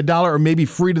if it's gonna be $1 or maybe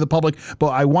free to the public, but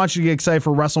I want you to get excited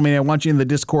for WrestleMania. I want you in the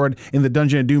Discord, in the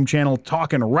Dungeon of Doom channel,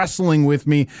 talking wrestling with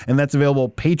me, and that's available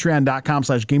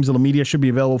patreon.com/GameZillaMedia. Should be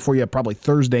available for you probably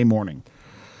Thursday morning.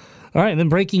 All right, and then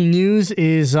breaking news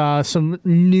is some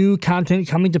new content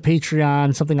coming to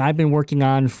Patreon, something I've been working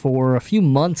on for a few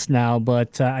months now,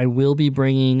 but I will be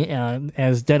bringing,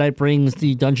 as Deadite brings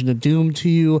the Dungeon of Doom to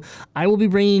you, I will be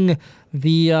bringing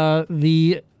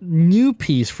the new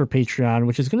piece for Patreon,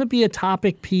 which is going to be a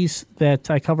topic piece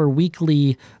that I cover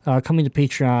weekly coming to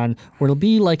Patreon, where it'll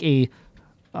be like a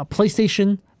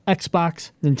PlayStation,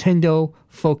 Xbox, Nintendo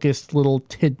focused little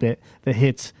tidbit that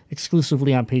hits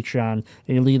exclusively on Patreon.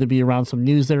 It'll either be around some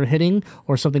news that are hitting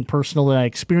or something personal that I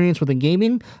experienced within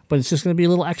gaming, but it's just going to be a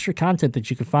little extra content that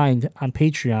you can find on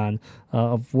Patreon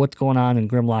of what's going on in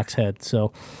Grimlock's head.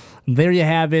 So there you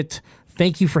have it.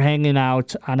 Thank you for hanging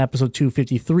out on episode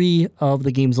 253 of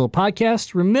the Gamezilla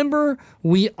podcast. Remember,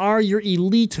 we are your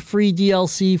elite free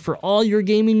DLC for all your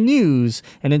gaming news.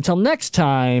 And until next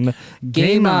time,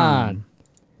 game on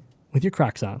with your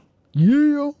Crocs on.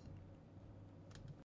 Yeah.